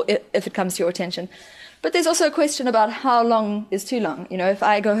 or if it comes to your attention. But there's also a question about how long is too long. If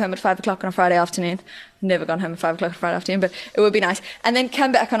I go home at 5 o'clock on a Friday afternoon, I've never gone home at 5 o'clock on a Friday afternoon, but it would be nice, and then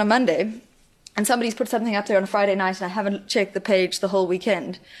come back on a Monday, and somebody's put something up there on a Friday night and I haven't checked the page the whole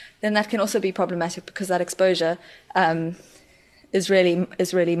weekend, then that can also be problematic because that exposure is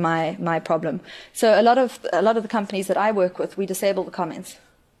really my problem. So a lot of the companies that I work with, we disable the comments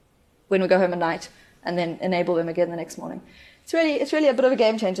when we go home at night and then enable them again the next morning. It's really a bit of a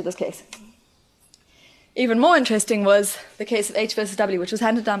game changer, this case. Even more interesting was the case of H versus W, which was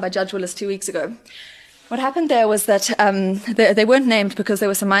handed down by Judge Willis 2 weeks ago. What happened there was that they weren't named because there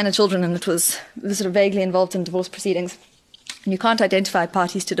were some minor children and it was sort of vaguely involved in divorce proceedings. And you can't identify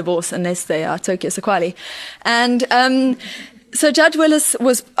parties to divorce unless they are Tokyo Sequali. And so Judge Willis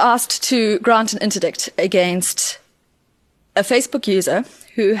was asked to grant an interdict against a Facebook user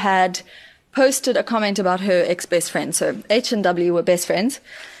who had posted a comment about her ex-best friend. So H and W were best friends,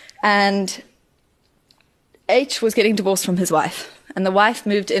 and H was getting divorced from his wife, and the wife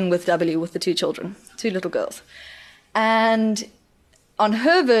moved in with W with the 2 children, 2 little girls. And on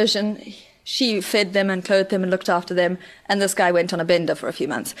her version, she fed them and clothed them and looked after them, and this guy went on a bender for a few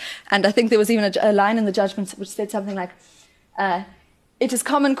months. And I think there was even a line in the judgment which said something like, it is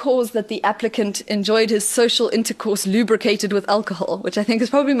common cause that the applicant enjoyed his social intercourse lubricated with alcohol, which I think is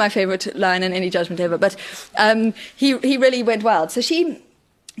probably my favorite line in any judgment ever. But he really went wild. So she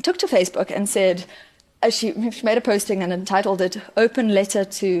took to Facebook and said, she made a posting and entitled it, "Open Letter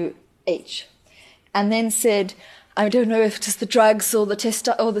to H," and then said, I don't know if it's the drugs or the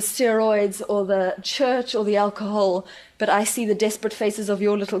steroids or the church or the alcohol, but I see the desperate faces of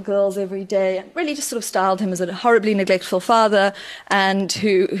your little girls every day. And really just sort of styled him as a horribly neglectful father, and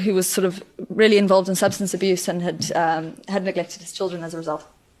who was sort of really involved in substance abuse and had neglected his children as a result.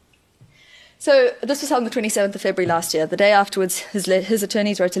 So this was on the 27th of February last year. The day afterwards, his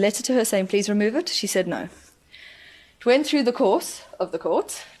attorneys wrote a letter to her saying, please remove it. She said no. It went through the course of the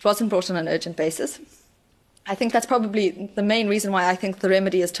court. It wasn't brought on an urgent basis. I think that's probably the main reason why I think the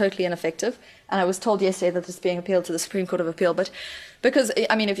remedy is totally ineffective. And I was told yesterday that it's being appealed to the Supreme Court of Appeal. But because,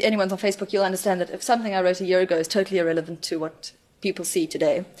 I mean, if anyone's on Facebook, you'll understand that if something I wrote a year ago is totally irrelevant to what people see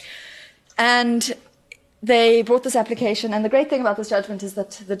today. And they brought this application. And the great thing about this judgment is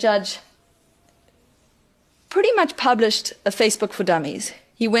that the judge pretty much published a Facebook for Dummies.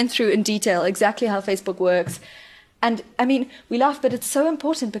 He went through in detail exactly how Facebook works. And, I mean, we laugh, but it's so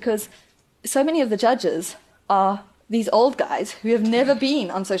important because so many of the judges are these old guys who have never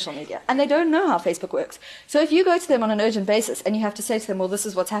been on social media, and they don't know how Facebook works. So if you go to them on an urgent basis and you have to say to them, well, this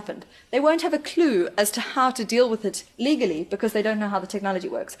is what's happened, they won't have a clue as to how to deal with it legally because they don't know how the technology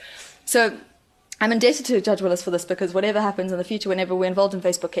works. So I'm indebted to Judge Willis for this because whatever happens in the future, whenever we're involved in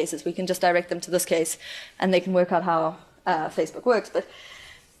Facebook cases, we can just direct them to this case and they can work out how Facebook works.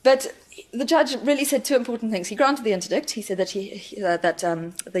 But the judge really said two important things. He granted the interdict. He said that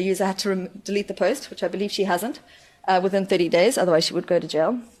the user had to delete the post, which I believe she hasn't, within 30 days, otherwise she would go to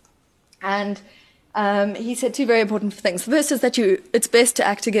jail. And he said two very important things. The first is that it's best to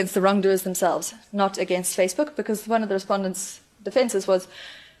act against the wrongdoers themselves, not against Facebook, because one of the respondents' defenses was,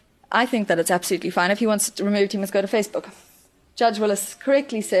 I think that it's absolutely fine. If he wants it removed, he must go to Facebook. Judge Willis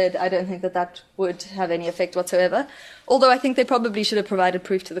correctly said, I don't think that that would have any effect whatsoever, although I think they probably should have provided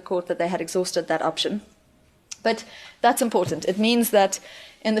proof to the court that they had exhausted that option. But that's important. It means that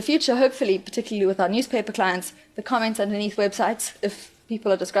in the future, hopefully, particularly with our newspaper clients, the comments underneath websites, if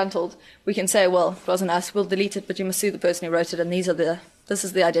people are disgruntled, we can say, well, it wasn't us, we'll delete it, but you must sue the person who wrote it, and this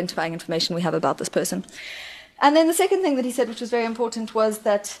is the identifying information we have about this person. And then the second thing that he said, which was very important, was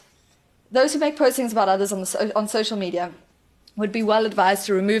that those who make postings about others on social media would be well advised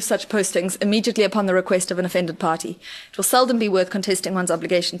to remove such postings immediately upon the request of an offended party. It will seldom be worth contesting one's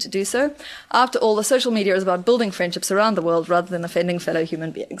obligation to do so. After all, the social media is about building friendships around the world rather than offending fellow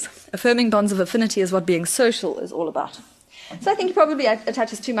human beings. Affirming bonds of affinity is what being social is all about. So I think he probably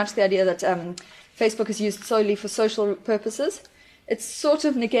attaches too much to the idea that Facebook is used solely for social purposes. It sort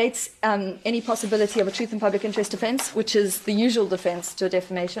of negates any possibility of a truth and public interest defense, which is the usual defense to a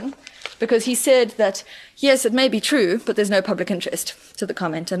defamation, because he said that, yes, it may be true, but there's no public interest to the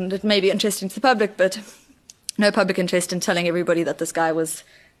comment, and it may be interesting to the public, but no public interest in telling everybody that this guy was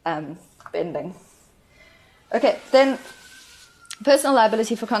bending. Okay, then personal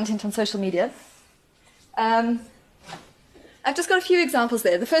liability for content on social media. I've just got a few examples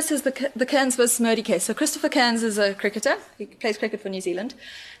there. The first is the Cairns versus Modi case. So Christopher Cairns is a cricketer. He plays cricket for New Zealand.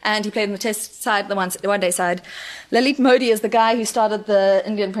 And he played on the test side, the one-day side. Lalit Modi is the guy who started the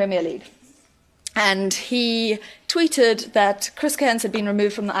Indian Premier League. And he tweeted that Chris Cairns had been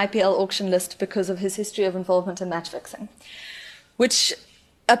removed from the IPL auction list because of his history of involvement in match fixing, which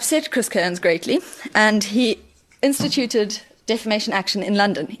upset Chris Cairns greatly. And he instituted defamation action in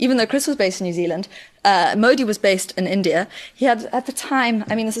London. Even though Chris was based in New Zealand, Modi was based in India. He had, at the time,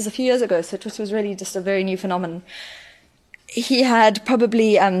 I mean, this is a few years ago, so Twitter was really just a very new phenomenon. He had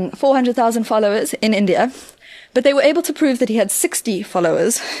probably 400,000 followers in India, but they were able to prove that he had 60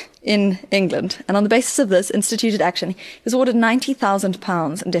 followers in England. And on the basis of this, instituted action. He was ordered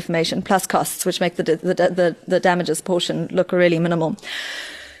 £90,000 in defamation, plus costs, which make the damages portion look really minimal.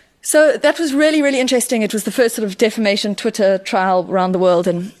 So that was really, really interesting. It was the first sort of defamation Twitter trial around the world,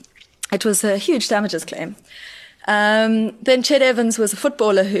 and it was a huge damages claim. Then Ched Evans was a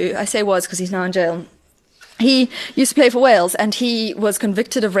footballer who, I say was because he's now in jail. He used to play for Wales, and he was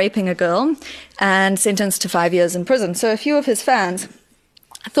convicted of raping a girl and sentenced to 5 years in prison. So a few of his fans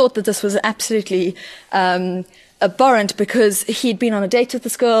thought that this was absolutely abhorrent because he'd been on a date with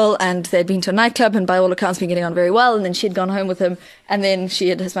this girl and they'd been to a nightclub and by all accounts been getting on very well, and then she'd gone home with him, and then she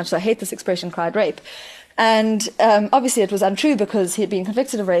had, as much as I hate this expression, cried rape. And obviously it was untrue because he had been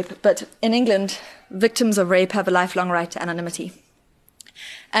convicted of rape, but in England, victims of rape have a lifelong right to anonymity.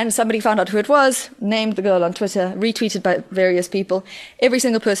 And somebody found out who it was, named the girl on Twitter, retweeted by various people. Every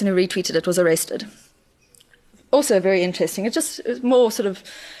single person who retweeted it was arrested. Also very interesting. It's just more sort of,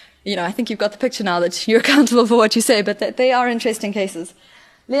 I think you've got the picture now that you're accountable for what you say, but they are interesting cases.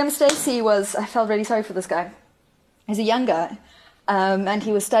 Liam Stacey I felt really sorry for this guy. He's a young guy, and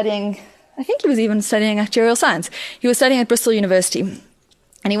he was studying, I think he was even studying actuarial science. He was studying at Bristol University.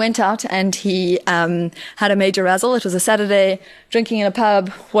 And he went out and he had a major razzle. It was a Saturday, drinking in a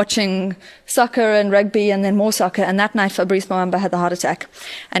pub, watching soccer and rugby and then more soccer. And that night, Fabrice Mwamba had the heart attack.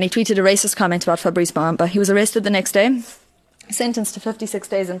 And he tweeted a racist comment about Fabrice Mwamba. He was arrested the next day, sentenced to 56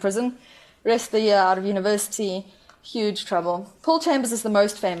 days in prison, rest of the year out of university, huge trouble. Paul Chambers is the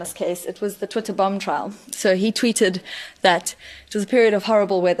most famous case. It was the Twitter bomb trial. So he tweeted that it was a period of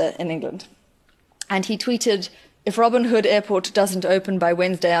horrible weather in England. And he tweeted, "If Robin Hood Airport doesn't open by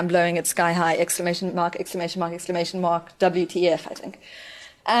Wednesday, I'm blowing it sky high, exclamation mark, exclamation mark, exclamation mark, WTF, I think."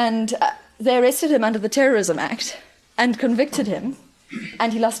 And they arrested him under the Terrorism Act and convicted him,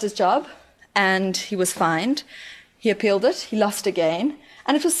 and he lost his job, and he was fined. He appealed it, he lost again,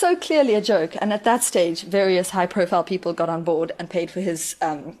 and it was so clearly a joke. And at that stage, various high-profile people got on board and paid for his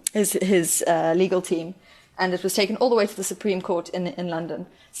legal team. And it was taken all the way to the Supreme Court in London.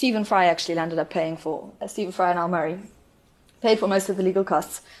 Stephen Fry actually landed up paying for, Stephen Fry and Al Murray paid for most of the legal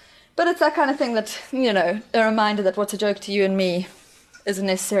costs. But it's that kind of thing that, a reminder that what's a joke to you and me isn't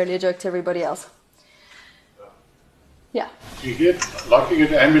necessarily a joke to everybody else. Yeah. You get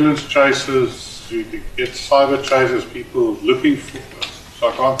ambulance chases, you get cyber chases, people looking for, so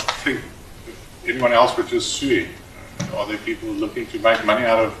I can't think if anyone else would just sue. Are there people looking to make money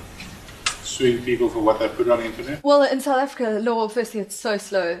out of suing people for what they put on the internet? Well, in South Africa, law, firstly, it's so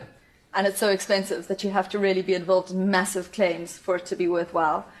slow and it's so expensive that you have to really be involved in massive claims for it to be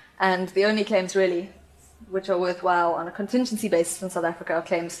worthwhile. And the only claims really which are worthwhile on a contingency basis in South Africa are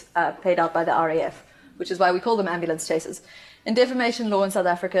claims paid out by the RAF, which is why we call them ambulance chases. In defamation law in South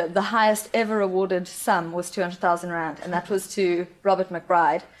Africa, the highest ever awarded sum was 200,000 Rand, and that was to Robert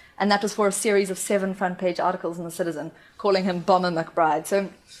McBride, and that was for a series of 7 front-page articles in The Citizen calling him Bomber McBride. So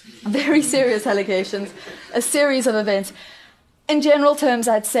very serious allegations, a series of events. In general terms,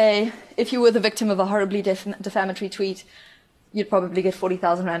 I'd say if you were the victim of a horribly defamatory tweet, you'd probably get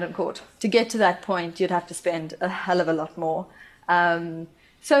 40,000 Rand in court. To get to that point, you'd have to spend a hell of a lot more.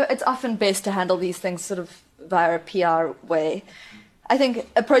 So it's often best to handle these things sort of via a PR way. I think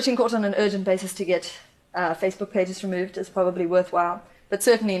approaching court on an urgent basis to get Facebook pages removed is probably worthwhile, but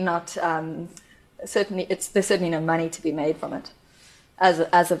certainly not. There's certainly no money to be made from it.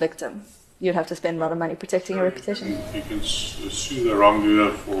 As a victim, you'd have to spend a lot of money protecting your reputation. You can sue the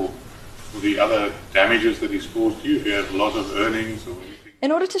wrongdoer for the other damages that he's caused you if you have loss of earnings or anything.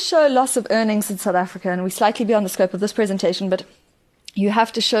 In order to show loss of earnings in South Africa, and we're slightly beyond the scope of this presentation, but you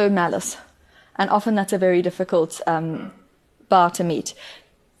have to show malice. And often that's a very difficult bar to meet.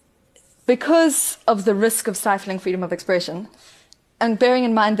 Because of the risk of stifling freedom of expression, and bearing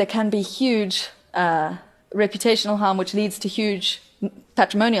in mind there can be huge reputational harm which leads to huge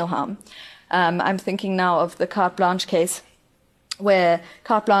patrimonial harm. I'm thinking now of the Carte Blanche case, where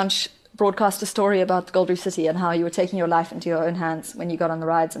Carte Blanche broadcast a story about the Gold Reef City and how you were taking your life into your own hands when you got on the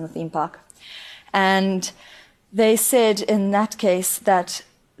rides in the theme park. And they said in that case that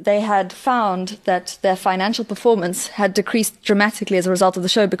they had found that their financial performance had decreased dramatically as a result of the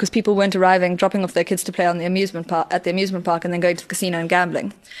show because people weren't arriving, dropping off their kids to play on the amusement park and then going to the casino and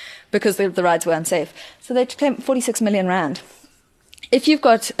gambling because the rides were unsafe. So they claimed 46 million Rand. If you've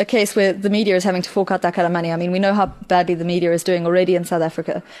got a case where the media is having to fork out that kind of money, I mean, we know how badly the media is doing already in South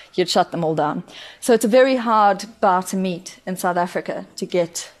Africa, you'd shut them all down. So it's a very hard bar to meet in South Africa to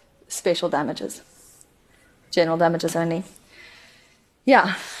get special damages. General damages only.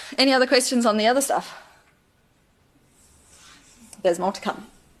 Yeah. Any other questions on the other stuff? There's more to come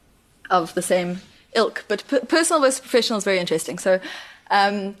of the same ilk. But personal versus professional is very interesting. So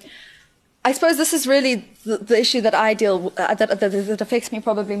I suppose this is really the issue that I deal with, that affects me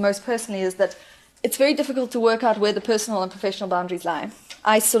probably most personally, is that it's very difficult to work out where the personal and professional boundaries lie.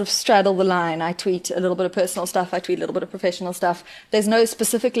 I sort of straddle the line. I tweet a little bit of personal stuff. I tweet a little bit of professional stuff. There's no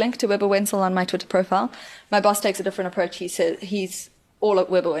specific link to Webber Wenzel on my Twitter profile. My boss takes a different approach. He says he's all at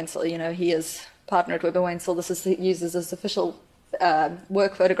Webber Wenzel. You know, he is partner at Webber Wenzel. He uses his official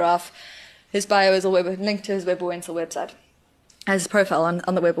work photograph. His bio is linked to his Webber Wenzel website, as his profile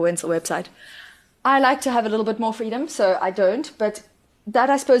on the Webber Wenzel website. I like to have a little bit more freedom, so I don't, but that,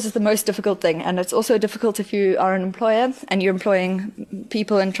 I suppose, is the most difficult thing, and it's also difficult if you are an employer and you're employing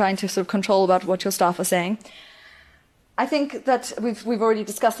people and trying to sort of control about what your staff are saying. I think that we've already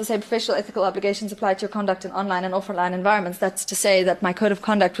discussed the same professional ethical obligations apply to your conduct in online and offline environments. That's to say that my code of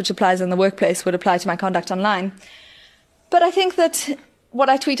conduct, which applies in the workplace, would apply to my conduct online. But I think that what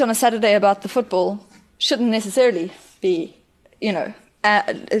I tweet on a Saturday about the football shouldn't necessarily be,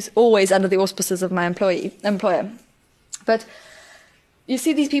 is always under the auspices of my employer. But you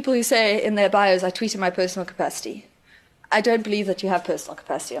see these people who say in their bios, I tweet in my personal capacity. I don't believe that you have personal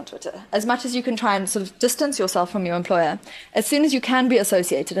capacity on Twitter. As much as you can try and sort of distance yourself from your employer, as soon as you can be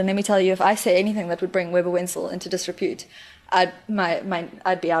associated, and let me tell you, if I say anything that would bring Weber Wenzel into disrepute, I'd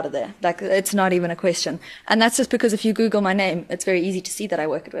be out of there. Like, it's not even a question. And that's just because if you Google my name, it's very easy to see that I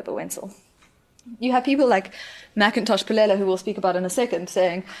work at Weber Wenzel. You have people like Macintosh Palela, who we'll speak about in a second,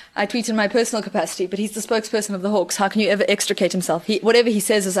 saying, I tweet in my personal capacity, but he's the spokesperson of the Hawks. How can you ever extricate himself? Whatever he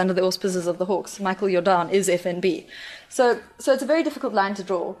says is under the auspices of the Hawks. Michael Jordan is FNB. So it's a very difficult line to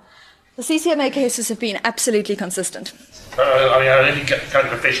draw. The CCMA cases have been absolutely consistent. I don't think kind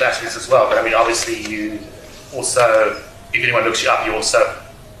of professional aspects as well, but obviously you also, if anyone looks you up, you also,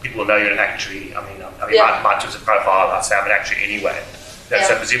 people will know you're an actuary. My Twitter profile, I'd say I'm an actuary anyway.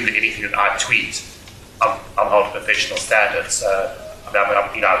 So presumably anything that I tweet, I'm held to professional standards. So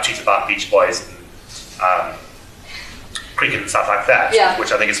I tweet about Beach Boys and cricket and stuff like that,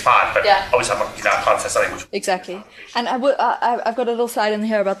 which I think is fine. But obviously, I can't say something which exactly. And I've got a little slide in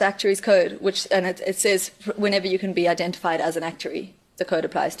here about the Actuaries Code, it says whenever you can be identified as an actuary, the code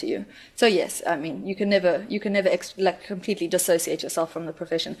applies to you. So yes, you can never completely dissociate yourself from the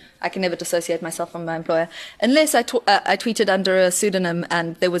profession. I can never dissociate myself from my employer unless I tweeted under a pseudonym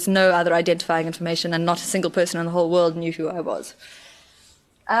and there was no other identifying information and not a single person in the whole world knew who I was.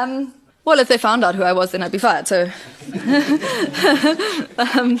 Well, if they found out who I was, then I'd be fired. So,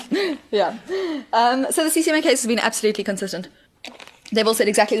 So the CCMA case has been absolutely consistent. They've all said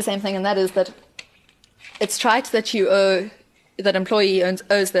exactly the same thing, and that is that it's trite that that employee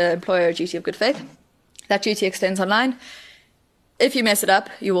owes the employer a duty of good faith. That duty extends online. If you mess it up,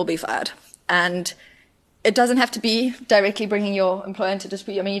 you will be fired. And it doesn't have to be directly bringing your employer into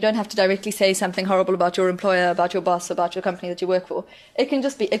dispute. You don't have to directly say something horrible about your employer, about your boss, about your company that you work for. It can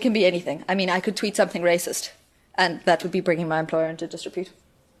be anything. I could tweet something racist, and that would be bringing my employer into disrepute.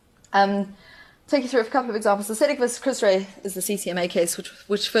 Take you through a couple of examples. The Sedig vs. Chris Ray is the CCMA case,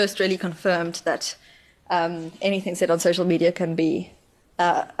 which first really confirmed that anything said on social media can be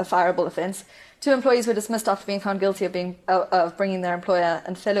a fireable offence. 2 employees were dismissed after being found guilty of bringing their employer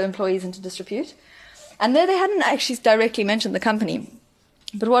and fellow employees into disrepute. And there they hadn't actually directly mentioned the company.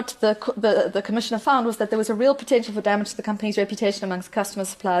 But what the commissioner found was that there was a real potential for damage to the company's reputation amongst customers,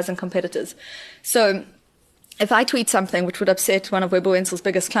 suppliers, and competitors. So if I tweet something which would upset one of Weber Wenzel's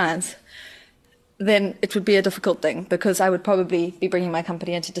biggest clients, then it would be a difficult thing because I would probably be bringing my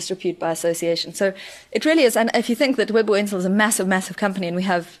company into disrepute by association. So it really is. And if you think that Weber Wenzel is a massive, massive company and we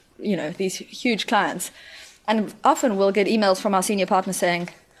have, these huge clients, and often we'll get emails from our senior partners saying,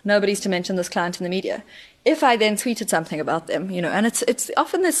 nobody's to mention this client in the media. If I then tweeted something about them, and it's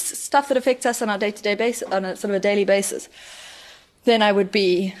often this stuff that affects us on our day-to-day basis, on a sort of a daily basis, then I would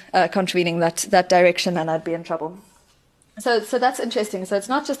be contravening that direction and I'd be in trouble. So that's interesting. So it's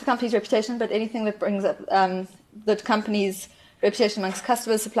not just the company's reputation, but anything that brings up the company's reputation amongst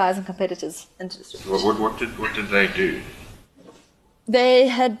customers, suppliers, and competitors into distribution. What did they do? They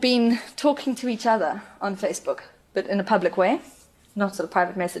had been talking to each other on Facebook, but in a public way, not sort of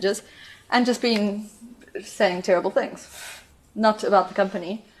private messages, and just been saying terrible things, not about the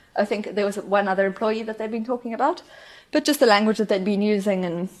company. I think there was one other employee that they'd been talking about, but just the language that they'd been using,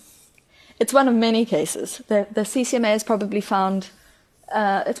 and it's one of many cases. The CCMA has probably found,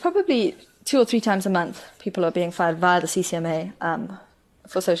 it's probably 2 or 3 times a month people are being fired via the CCMA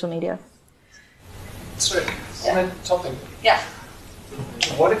for social media. So, on that topic,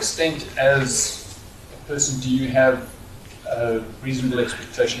 to what extent as a person do you have a reasonable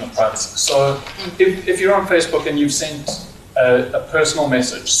expectation of privacy? So if you're on Facebook and you've sent a personal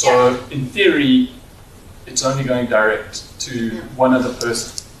message, so in theory, it's only going direct to one other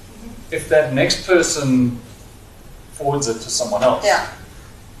person. If that next person forwards it to someone else,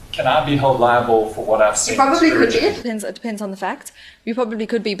 can I be held liable for what I've sent? You probably could be. It depends on the fact. You probably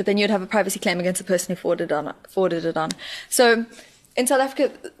could be, but then you'd have a privacy claim against the person who forwarded it on. So in South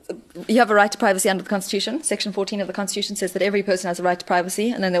Africa, you have a right to privacy under the Constitution. Section 14 of the Constitution says that every person has a right to privacy,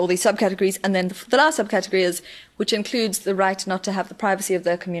 and then there are all these subcategories, and then the last subcategory is, which includes the right not to have the privacy of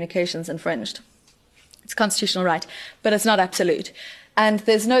their communications infringed. It's a constitutional right, but it's not absolute. And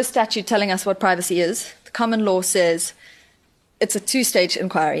there's no statute telling us what privacy is. The common law says it's a two-stage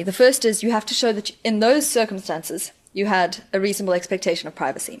inquiry. The first is you have to show that in those circumstances you had a reasonable expectation of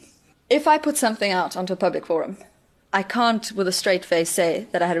privacy. If I put something out onto a public forum, I can't with a straight face say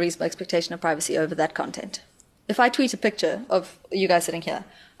that I had a reasonable expectation of privacy over that content. If I tweet a picture of you guys sitting here,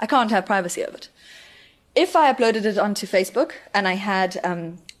 I can't have privacy over it. If I uploaded it onto Facebook and I had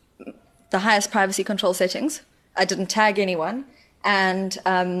the highest privacy control settings, I didn't tag anyone, and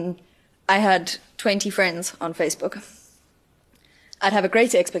I had 20 friends on Facebook, I'd have a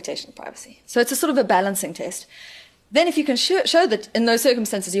greater expectation of privacy. So it's a sort of a balancing test. Then if you can show that in those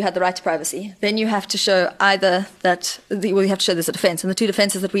circumstances you had the right to privacy, then you have to show either that, you have to show there's a defense. And the two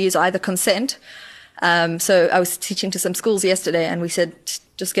defenses that we use are either consent. So I was teaching to some schools yesterday, and we said,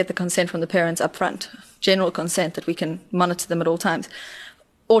 just get the consent from the parents up front. General consent that we can monitor them at all times.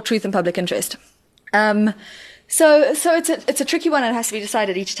 Or truth and public interest. So it's a tricky one, and it has to be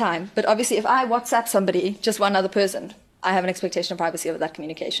decided each time. But obviously if I WhatsApp somebody, just one other person, I have an expectation of privacy over that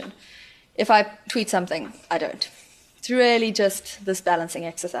communication. If I tweet something, I don't. It's really just this balancing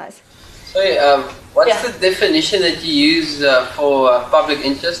exercise. So, what's the definition that you use for public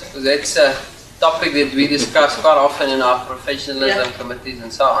interest? Because that's a topic that we discuss quite often in our professionalism committees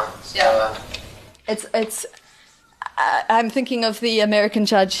and so on. So, I'm thinking of the American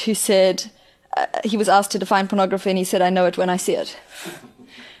judge who said he was asked to define pornography, and he said, "I know it when I see it."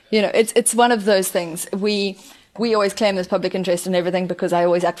 It's one of those things. We always claim there's public interest in everything because I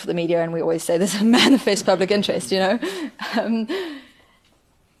always act for the media, and we always say there's a manifest public interest,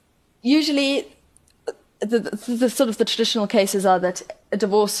 Usually, the sort of the traditional cases are that a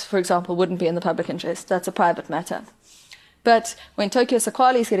divorce, for example, wouldn't be in the public interest. That's a private matter. But when Tokyo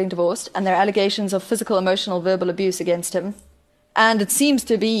Sakwali is getting divorced, and there are allegations of physical, emotional, verbal abuse against him, and it seems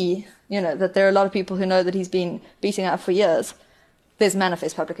to be, that there are a lot of people who know that he's been beating her up for years, there's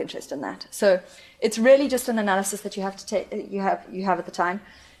manifest public interest in that. So it's really just an analysis that you have to take. You have at the time.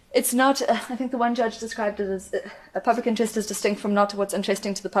 It's not. I think the one judge described it as a public interest is distinct from not what's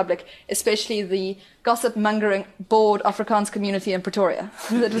interesting to the public, especially the gossip mongering bored Afrikaans community in Pretoria.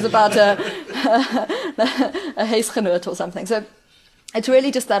 That was about a huisgenoot or something. So it's really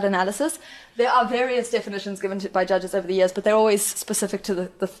just that analysis. There are various definitions given by judges over the years, but they're always specific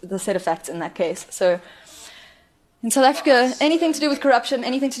to the set of facts in that case. So. In South Africa, anything to do with corruption,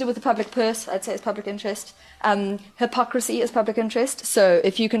 anything to do with the public purse, I'd say is public interest. Hypocrisy is public interest. So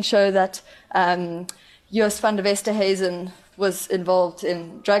if you can show that Joost van der Westerhuizen was involved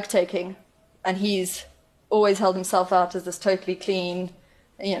in drug taking, and he's always held himself out as this totally clean,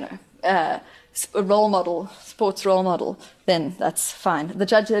 role model, sports role model, then that's fine. The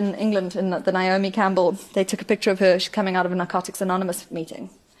judge in England, in the Naomi Campbell, they took a picture of her coming out of a Narcotics Anonymous meeting.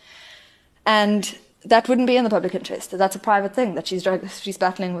 And that wouldn't be in the public interest. That's a private thing, that she's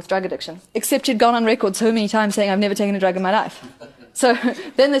battling with drug addiction. Except she'd gone on record so many times saying, I've never taken a drug in my life. So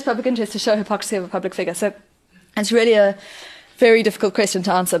then there's public interest to show hypocrisy of a public figure. So it's really a very difficult question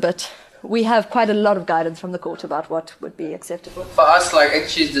to answer, but we have quite a lot of guidance from the court about what would be acceptable. For us, like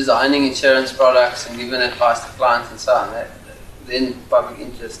actually designing insurance products and giving advice to clients and so on, then public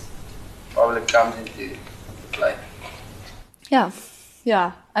interest probably comes into play.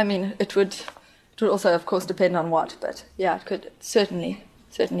 Yeah. I mean, it would also, of course, depend on what, but yeah, it could certainly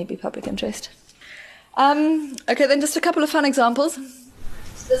be public interest. Okay, then just a couple of fun examples.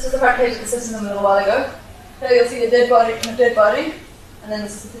 This is the front page of the Sessional a little while ago. Here you'll see a dead body, and then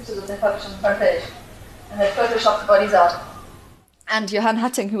this is the picture that they published on the front page. And they photoshopped the bodies out. And Johan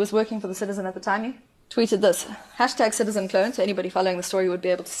Hatting, who was working for the Citizen at the time, tweeted this, #CitizenClone, so anybody following the story would be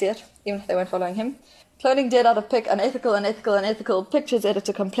able to see it, even if they weren't following him. Cloning dead out of pic, unethical, pictures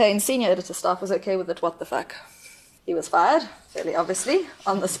editor complained, senior editor staff was okay with it, what the fuck. He was fired, fairly obviously,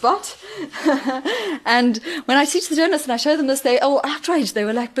 on the spot. And when I teach the journalists and I show them this, they all outraged. They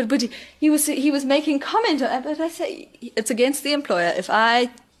were like, but he was making comment. But I say, it's against the employer. If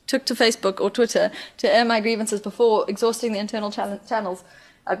I took to Facebook or Twitter to air my grievances before exhausting the internal channels,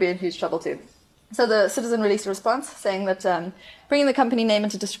 I'd be in huge trouble too. So the Citizen released a response saying that bringing the company name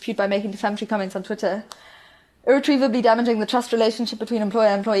into disrepute by making defamatory comments on Twitter, irretrievably damaging the trust relationship between employer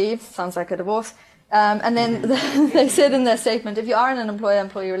and employee, sounds like a divorce. And then they said in their statement, if you are in an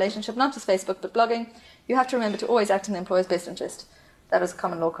employer-employee relationship, not just Facebook, but blogging, you have to remember to always act in the employer's best interest. That is a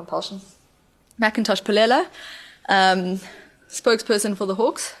common law compulsion. Macintosh Palela, spokesperson for the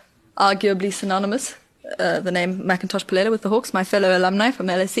Hawks, arguably synonymous, the name Macintosh Palela with the Hawks, my fellow alumni from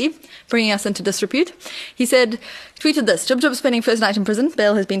LSE, bringing us into disrepute. He tweeted this, Jub spending first night in prison,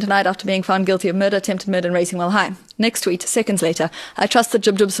 bail has been denied after being found guilty of murder, attempted murder and racing while high. Next tweet, seconds later, I trust that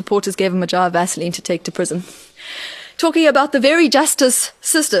Jub supporters gave him a jar of Vaseline to take to prison. talking about the very justice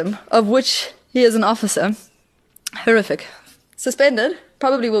system of which he is an officer. Horrific. Suspended.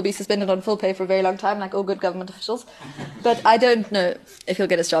 Probably will be suspended on full pay for a very long time, like all good government officials. But I don't know if he'll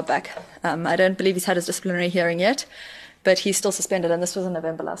get his job back. I don't believe he's had his disciplinary hearing yet, but he's still suspended, and this was in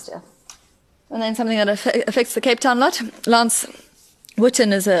November last year. And then something that affects the Cape Town lot. Lance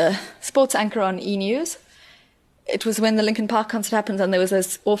Witten is a sports anchor on E! News. It was when the Linkin Park concert happened and there was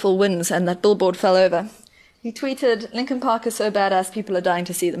those awful winds and that billboard fell over. He tweeted, "Linkin Park is so badass, people are dying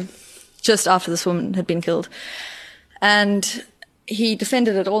to see them," just after this woman had been killed. And he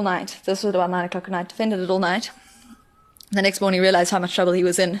defended it all night. This was about 9 o'clock at night. Defended it all night. The next morning he realized how much trouble he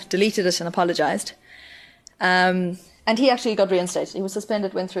was in, deleted it and apologized. And he actually got reinstated. He was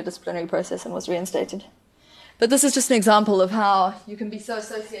suspended, went through a disciplinary process and was reinstated. But this is just an example of how you can be so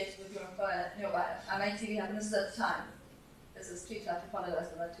associated with your employer. I make TV happen. This is at the time. This is tweet. I apologize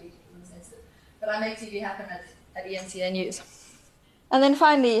for that tweet. But I make TV happen at ENCA News. And then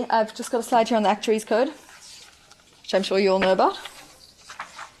finally, I've just got a slide here on the Actuaries Code, which I'm sure you all know about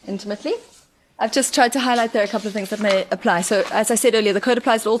intimately. I've just tried to highlight there a couple of things that may apply. So, as I said earlier, the code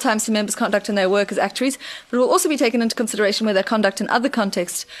applies at all times to members' conduct in their work as actuaries, but will also be taken into consideration where their conduct in other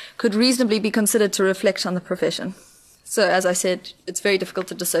contexts could reasonably be considered to reflect on the profession. So, as I said, it's very difficult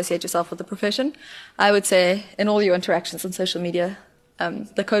to dissociate yourself with the profession. I would say in all your interactions on social media,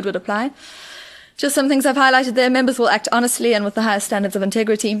 the code would apply. Just some things I've highlighted there. Members will act honestly and with the highest standards of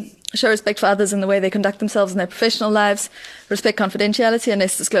integrity, show respect for others in the way they conduct themselves in their professional lives, respect confidentiality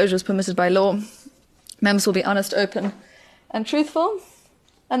unless disclosure is permitted by law. Members will be honest, open, and truthful.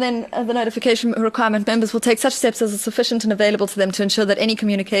 And then the notification requirement, members will take such steps as are sufficient and available to them to ensure that any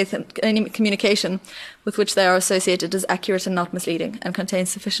communication with which they are associated is accurate and not misleading and contains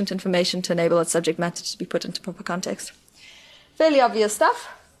sufficient information to enable its subject matter to be put into proper context. Fairly obvious stuff.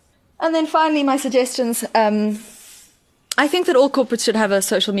 And then finally, my suggestions. I think that all corporates should have a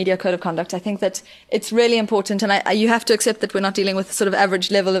social media code of conduct. I think that it's really important, and you have to accept that we're not dealing with the sort of average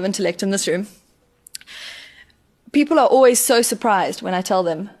level of intellect in this room. People are always so surprised when I tell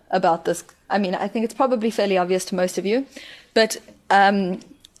them about this. I mean, I think it's probably fairly obvious to most of you, but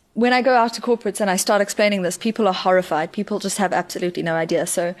when I go out to corporates and I start explaining this, people are horrified. People just have absolutely no idea.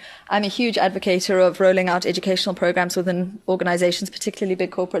 So I'm a huge advocate of rolling out educational programs within organizations, particularly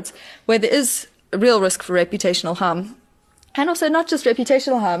big corporates, where there is a real risk for reputational harm. And also not just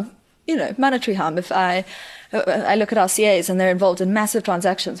reputational harm, monetary harm. If I look at our CAs and they're involved in massive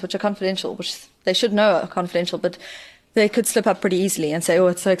transactions, which are confidential, which they should know are confidential, but they could slip up pretty easily and say, "Oh,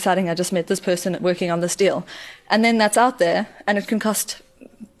 it's so exciting, I just met this person working on this deal." And then that's out there, and it can cost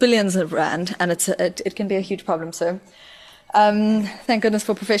billions of rand, and it can be a huge problem. So thank goodness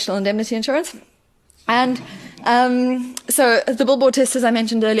for professional indemnity insurance. And so the billboard test, as I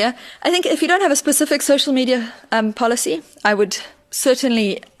mentioned earlier, I think if you don't have a specific social media policy, I would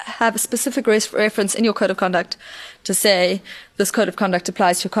certainly have a specific reference in your code of conduct to say this code of conduct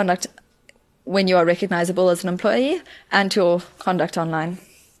applies to your conduct when you are recognizable as an employee and to your conduct online.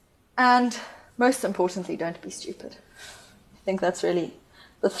 And most importantly, don't be stupid. I think that's really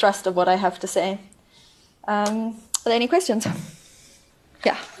the thrust of what I have to say. Are there any questions?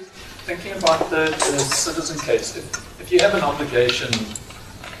 Yeah. Thinking about the citizen case, if you have an obligation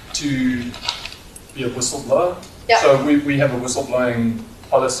to be a whistleblower, so we have a whistleblowing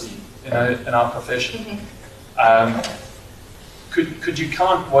policy in our profession. Could you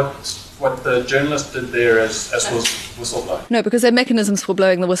count what the journalist did there as whistleblowing? No, because there are mechanisms for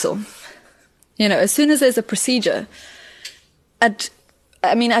blowing the whistle. As soon as there's a procedure, at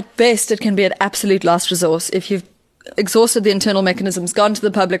best, it can be an absolute last resource. If you've exhausted the internal mechanisms, gone to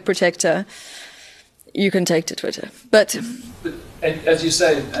the public protector, you can take to Twitter. But as you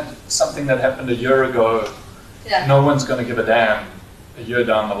say, something that happened a year ago, no one's going to give a damn a year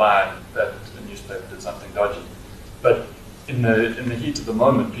down the line that a newspaper did something dodgy. But in the heat of the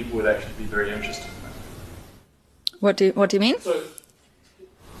moment, people would actually be very interested in that. What do you mean? So,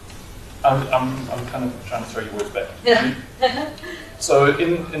 I'm kind of trying to throw your words back. So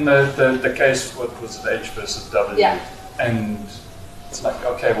in the case, what was it, H versus W? And it's like,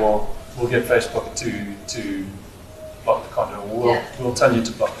 okay, well, we'll get Facebook to block the content. We'll tell you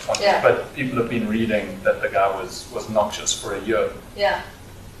to block the content. But people have been reading that the guy was noxious for a year.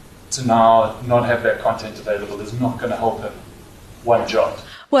 To now not have that content available is not going to help him one jot.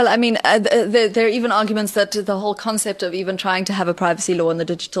 Well, there are even arguments that the whole concept of even trying to have a privacy law in the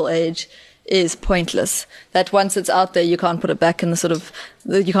digital age is pointless. That once it's out there, you can't put it back in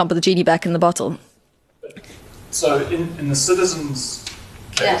you can't put the genie back in the bottle. So in the citizens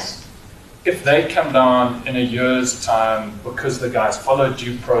case, if they come down in a year's time because the guys followed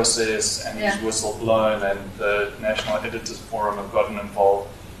due process and he's whistleblown and the National Editors Forum have gotten involved,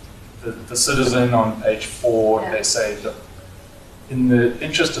 the Citizen on page 4, they say, look, in the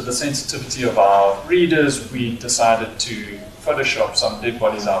interest of the sensitivity of our readers, we decided to Photoshop some dead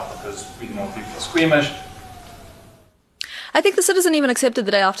bodies out because we know people are squeamish. I think the Citizen even accepted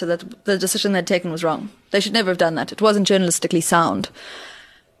the day after that the decision they'd taken was wrong. They should never have done that. It wasn't journalistically sound.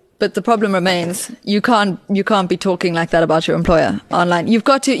 But the problem remains, you can't be talking like that about your employer online. You've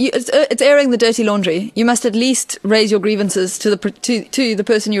got to, it's airing the dirty laundry. You must at least raise your grievances to the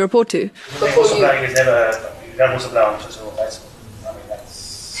person you report to. Whistleblowing is never, you don't whistleblow on Twitter or Facebook. I mean,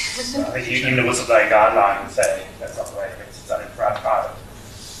 that's, I think even the whistleblowing guidelines say that's not the way it's done in private.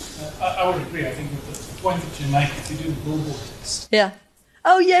 I would agree. I think with the point that you make, if you do the billboard test. Yeah.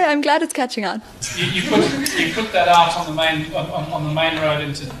 Oh yeah, I'm glad it's catching on. You put that out on the main road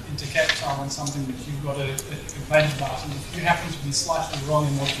into Cape Town on something that you've got a complaint about, and if you happen to be slightly wrong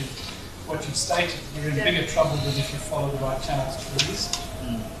in what you've stated, you're in bigger trouble than if you follow the right channels to release it.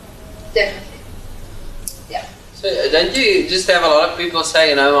 Definitely. Yeah. So don't you just have a lot of people say,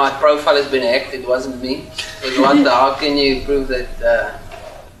 you know, my profile has been hacked, it wasn't me? How can you prove that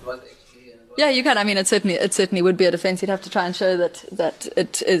it was actually... Yeah, you can. I mean, it certainly would be a defense. You'd have to try and show that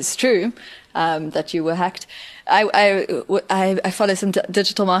it is true, that you were hacked. I follow some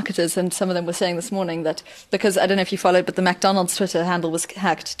digital marketers, and some of them were saying this morning that, because I don't know if you followed, but the McDonald's Twitter handle was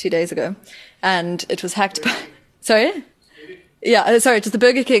hacked 2 days ago, and it was hacked by... Sorry? Yeah, sorry, it was the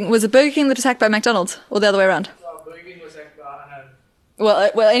Burger King. Was it Burger King that was hacked by McDonald's, or the other way around? Well, Burger King was hacked by...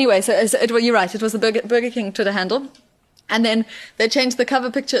 Well, anyway, so you're right. It was the Burger King Twitter handle. And then they changed the cover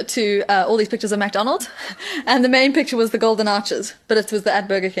picture to all these pictures of McDonald's. And the main picture was the Golden Arches, but it was the at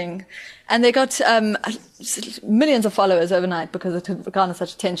Burger King. And they got millions of followers overnight because it had garnered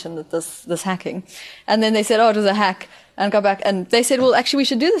such attention, that this hacking. And then they said, oh, it was a hack. And got back. And they said, well, actually, we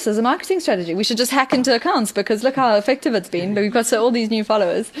should do this as a marketing strategy. We should just hack into accounts because look how effective it's been. But we've got all these new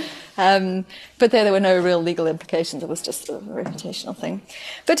followers. But there were no real legal implications. It was just a reputational thing.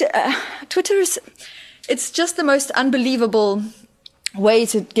 But Twitter is... It's just the most unbelievable way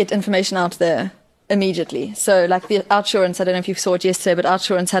to get information out there immediately. So like the Outsurance, I don't know if you saw it yesterday, but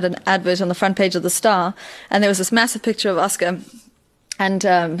Outsurance had an advert on the front page of the Star, and there was this massive picture of Oscar and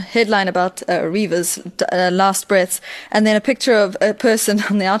headline about Reeva's last breaths, and then a picture of a person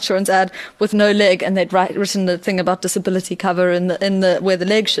on the Outsurance ad with no leg, and they'd written the thing about disability cover in the where the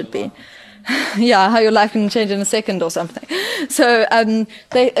leg should be. Yeah, how your life can change in a second or something. So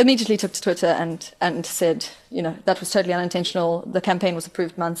they immediately took to Twitter and said, you know, that was totally unintentional. The campaign was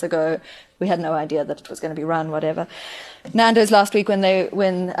approved months ago. We had no idea that it was going to be run, whatever. Nando's last week, when they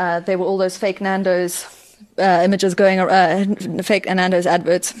were all those fake Nando's images going, fake Nando's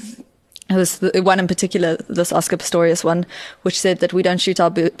adverts. It was the one in particular, this Oscar Pistorius one, which said that we don't shoot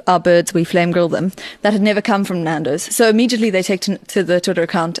our birds, we flame grill them. That had never come from Nando's. So immediately they take to the Twitter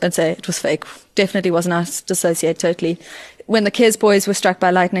account and say it was fake. Definitely wasn't us, dissociate totally. When the Cares boys were struck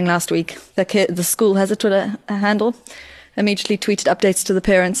by lightning last week, the school has a Twitter handle, immediately tweeted updates to the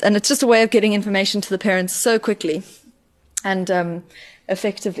parents. And it's just a way of getting information to the parents so quickly and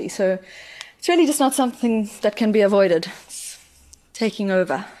effectively. So it's really just not something that can be avoided. It's taking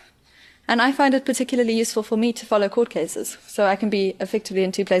over. And I find it particularly useful for me to follow court cases. So I can be effectively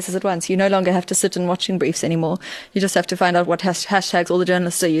in two places at once. You no longer have to sit and watching briefs anymore. You just have to find out what hashtags all the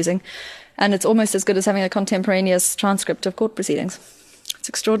journalists are using. And it's almost as good as having a contemporaneous transcript of court proceedings. It's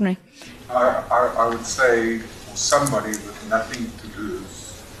extraordinary. I would say for somebody with nothing to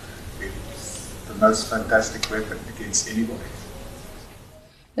lose, it's the most fantastic weapon against anybody.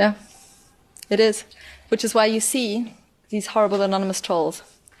 Yeah, it is. Which is why you see these horrible anonymous trolls.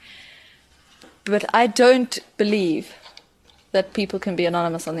 But I don't believe that people can be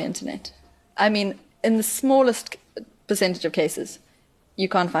anonymous on the internet. I mean, in the smallest percentage of cases, you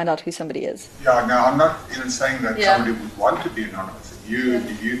can't find out who somebody is. Yeah, no, I'm not even saying that somebody would want to be anonymous.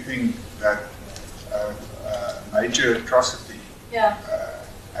 If you think that a major atrocity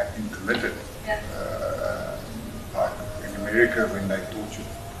had been committed, like in America when they tortured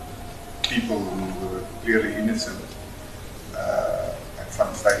people who were clearly innocent at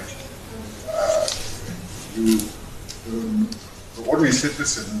some stage, the ordinary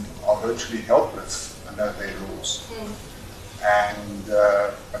citizen are virtually helpless under their laws.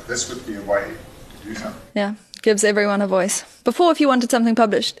 But this would be a way to do something. Yeah, gives everyone a voice. Before, if you wanted something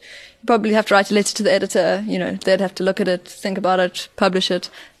published, you probably have to write a letter to the editor, you know, they'd have to look at it, think about it, publish it.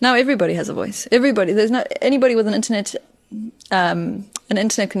 Now everybody has a voice. Everybody. There's no anybody with an internet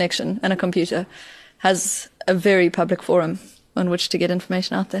connection and a computer has a very public forum on which to get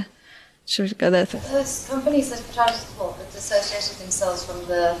information out there. Should we go there? Those companies that disassociated themselves from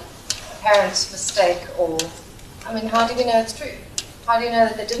the apparent mistake, or, I mean, how do we know it's true? How do you know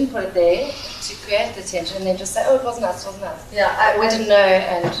that they didn't put it there to create the tension and then just say, oh, it wasn't us, it wasn't us? Yeah, we didn't know,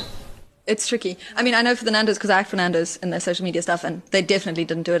 and... It's tricky. I mean, I know for the Nando's, because I act for Nando's in their social media stuff, and they definitely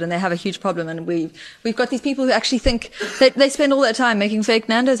didn't do it, and they have a huge problem. And we've got these people who actually think they spend all their time making fake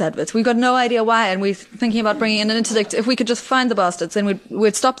Nando's adverts. We've got no idea why, and we're thinking about bringing in an interdict. If we could just find the bastards, then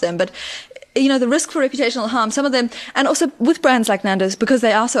we'd stop them. But you know, the risk for reputational harm, some of them, and also with brands like Nando's, because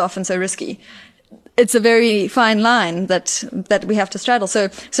they are so often so risky, it's a very fine line that we have to straddle. So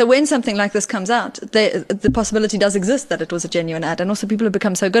when something like this comes out, the possibility does exist that it was a genuine ad, and also people have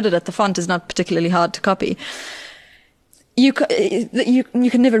become so good at it, the font is not particularly hard to copy. You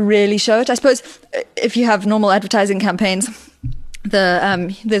can never really show it. I suppose if you have normal advertising campaigns,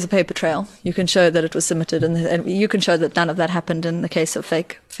 there's a paper trail. You can show that it was submitted, and you can show that none of that happened in the case of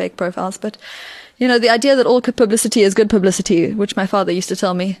fake profiles. But you know, the idea that all publicity is good publicity, which my father used to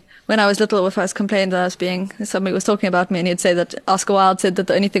tell me when I was little, if I was complaining that somebody was talking about me, and he'd say that Oscar Wilde said that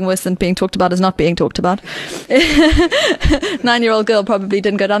the only thing worse than being talked about is not being talked about. 9-year-old girl probably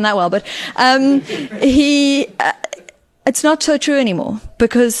didn't go down that well, but it's not so true anymore,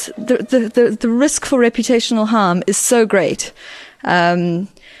 because the risk for reputational harm is so great. And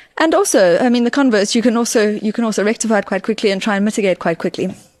also, I mean, the converse, you can also rectify it quite quickly and try and mitigate quite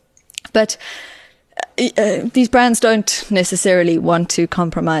quickly. But these brands don't necessarily want to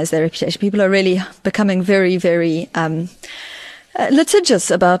compromise their reputation. People are really becoming very, very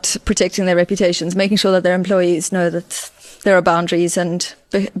litigious about protecting their reputations, making sure that their employees know that there are boundaries. And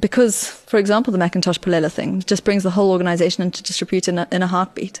because, for example, the Macintosh Palella thing just brings the whole organization into disrepute in a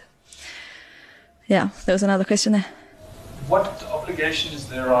heartbeat. Yeah, there was another question there. What obligation is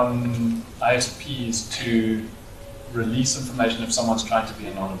there on ISPs to release information if someone's trying to be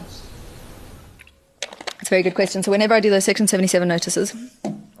anonymous? It's a very good question. So whenever I do those Section 77 notices,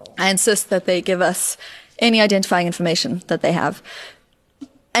 I insist that they give us any identifying information that they have.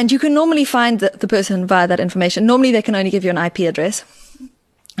 And you can normally find the person via that information. Normally they can only give you an IP address.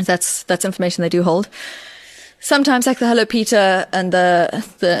 That's information they do hold. Sometimes, like the Hello Peter and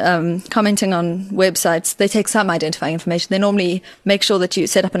the commenting on websites, they take some identifying information. They normally make sure that you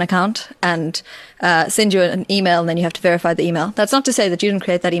set up an account and send you an email, and then you have to verify the email. That's not to say that you didn't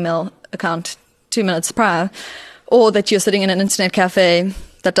create that email account 2 minutes prior, or that you're sitting in an internet cafe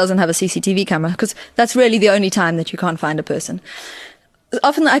that doesn't have a CCTV camera, because that's really the only time that you can't find a person.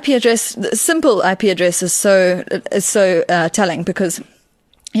 Often the IP address, the simple IP address is so telling, because,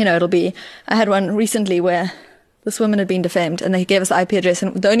 you know, I had one recently where this woman had been defamed, and they gave us the IP address,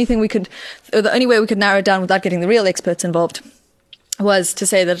 and the only way we could narrow it down without getting the real experts involved was to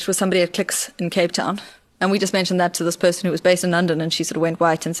say that it was somebody at Clicks in Cape Town. And we just mentioned that to this person who was based in London, and she sort of went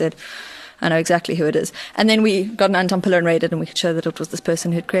white and said, I know exactly who it is. And then we got an Anton pillar and raided, and we could show that it was this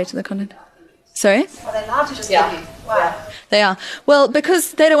person who'd created the content. Sorry? Are they allowed to just give you? Why? They are. Well,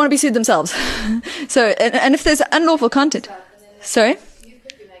 because they don't want to be sued themselves. So, and if there's unlawful content. Sorry?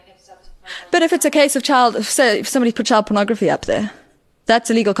 But if it's a case of say if somebody put child pornography up there, that's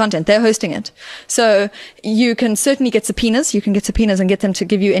illegal content. They're hosting it. So you can certainly get subpoenas. You can get subpoenas and get them to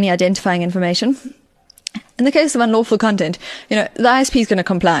give you any identifying information. In the case of unlawful content, you know, the ISP is going to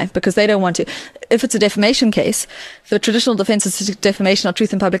comply because they don't want to. If it's a defamation case, the traditional defense is defamation or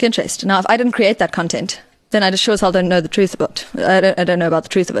truth in public interest. Now, if I didn't create that content, then I just sure as hell don't know the truth about it. I don't know about the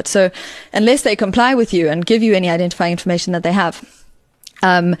truth of it. So unless they comply with you and give you any identifying information that they have,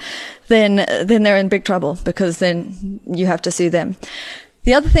 then they're in big trouble, because then you have to sue them.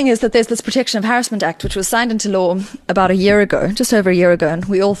 The other thing is that there's this Protection of Harassment Act, which was signed into law about a year ago, just over a year ago, and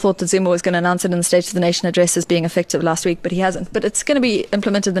we all thought that Zuma was going to announce it in the State of the Nation address as being effective last week, but he hasn't. But it's going to be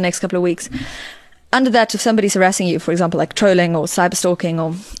implemented the next couple of weeks. Under that, if somebody's harassing you, for example, like trolling or cyberstalking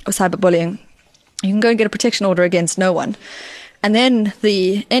or cyberbullying, you can go and get a protection order against no one. And then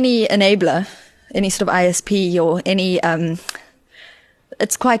any enabler, any sort of ISP or any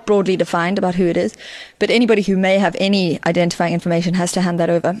it's quite broadly defined about who it is, but anybody who may have any identifying information has to hand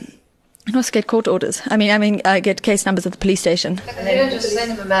that over. And also get court orders. I mean, get case numbers at the police station. And you don't just send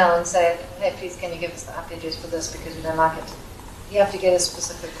them a mail and say, hey, please can you give us the IP address for this because we don't like it. You have to get a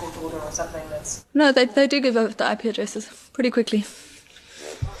specific court order or something that's... No, they do give over the IP addresses pretty quickly.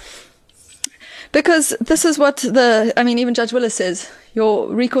 Because this is what even Judge Willis says,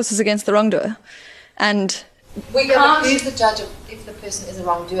 your recourse is against the wrongdoer. And we can't accuse the judge if the person is a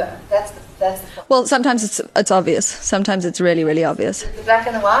wrongdoer. That's the point. Well, sometimes it's obvious. Sometimes it's really, really obvious. The black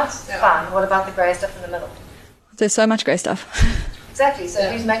and the white, fine. What about the grey stuff in the middle? There's so much grey stuff. Exactly.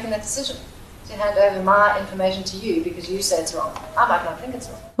 So who's making that decision? to hand over my information to you because you say it's wrong. I might not think it's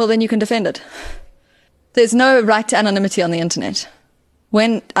wrong. Well, then you can defend it. There's no right to anonymity on the internet.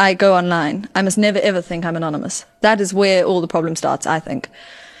 When I go online, I must never ever think I'm anonymous. That is where all the problem starts, I think.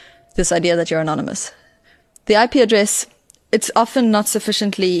 This idea that you're anonymous. The IP address, it's often not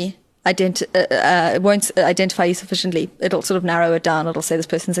sufficiently it won't identify you sufficiently. It'll sort of narrow it down. It'll say this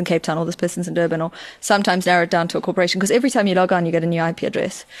person's in Cape Town or this person's in Durban, or sometimes narrow it down to a corporation, because every time you log on, you get a new IP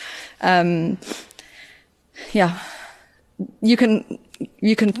address. Yeah. You can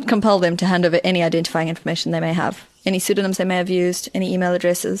compel them to hand over any identifying information they may have, any pseudonyms they may have used, any email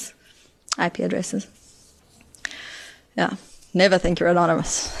addresses, IP addresses. Yeah. Never think you're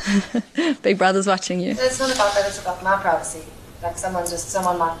anonymous. Big Brother's watching you. So it's not about that, it's about my privacy. Like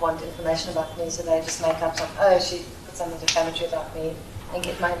someone might want information about me, so they just make up something, oh, she put something defamatory about me and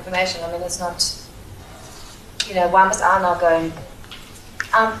get my information. I mean, it's not, why must I now go and,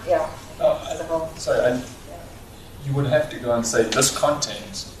 you would have to go and say, this content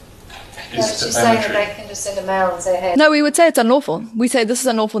is she's saying that defamatory. they can just send a mail and say, hey. No, we would say it's unlawful. We say this is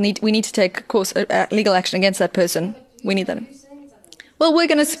unlawful, we need to take legal action against that person. We need that. Well, we're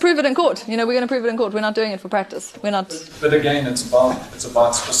going to prove it in court. We're going to prove it in court. We're not doing it for practice. We're not. But again, it's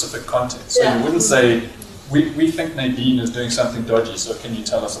about specific content. So you wouldn't say, we think Nadine is doing something dodgy, so can you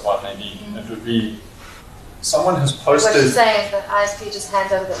tell us about Nadine? It would be, someone has posted. What you're saying is that ISP just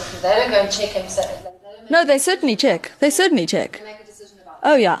hands over the information. They don't go and check him. No, they certainly check. They certainly check.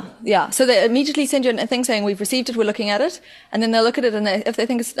 Oh, yeah. So they immediately send you a thing saying, we've received it, we're looking at it. And then they'll look at it, and if they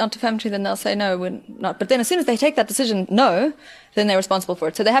think it's not defamatory, then they'll say, no, we're not. But then as soon as they take that decision, no, then they're responsible for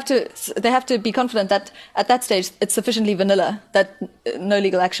it. So they have to be confident that at that stage it's sufficiently vanilla that no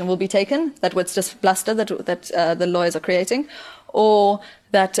legal action will be taken, that it's just bluster that the lawyers are creating, or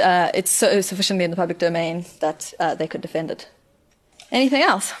that it's so sufficiently in the public domain that they could defend it. Anything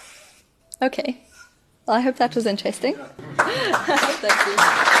else? Okay. Well, I hope that was interesting. Thank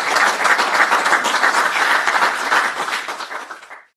you.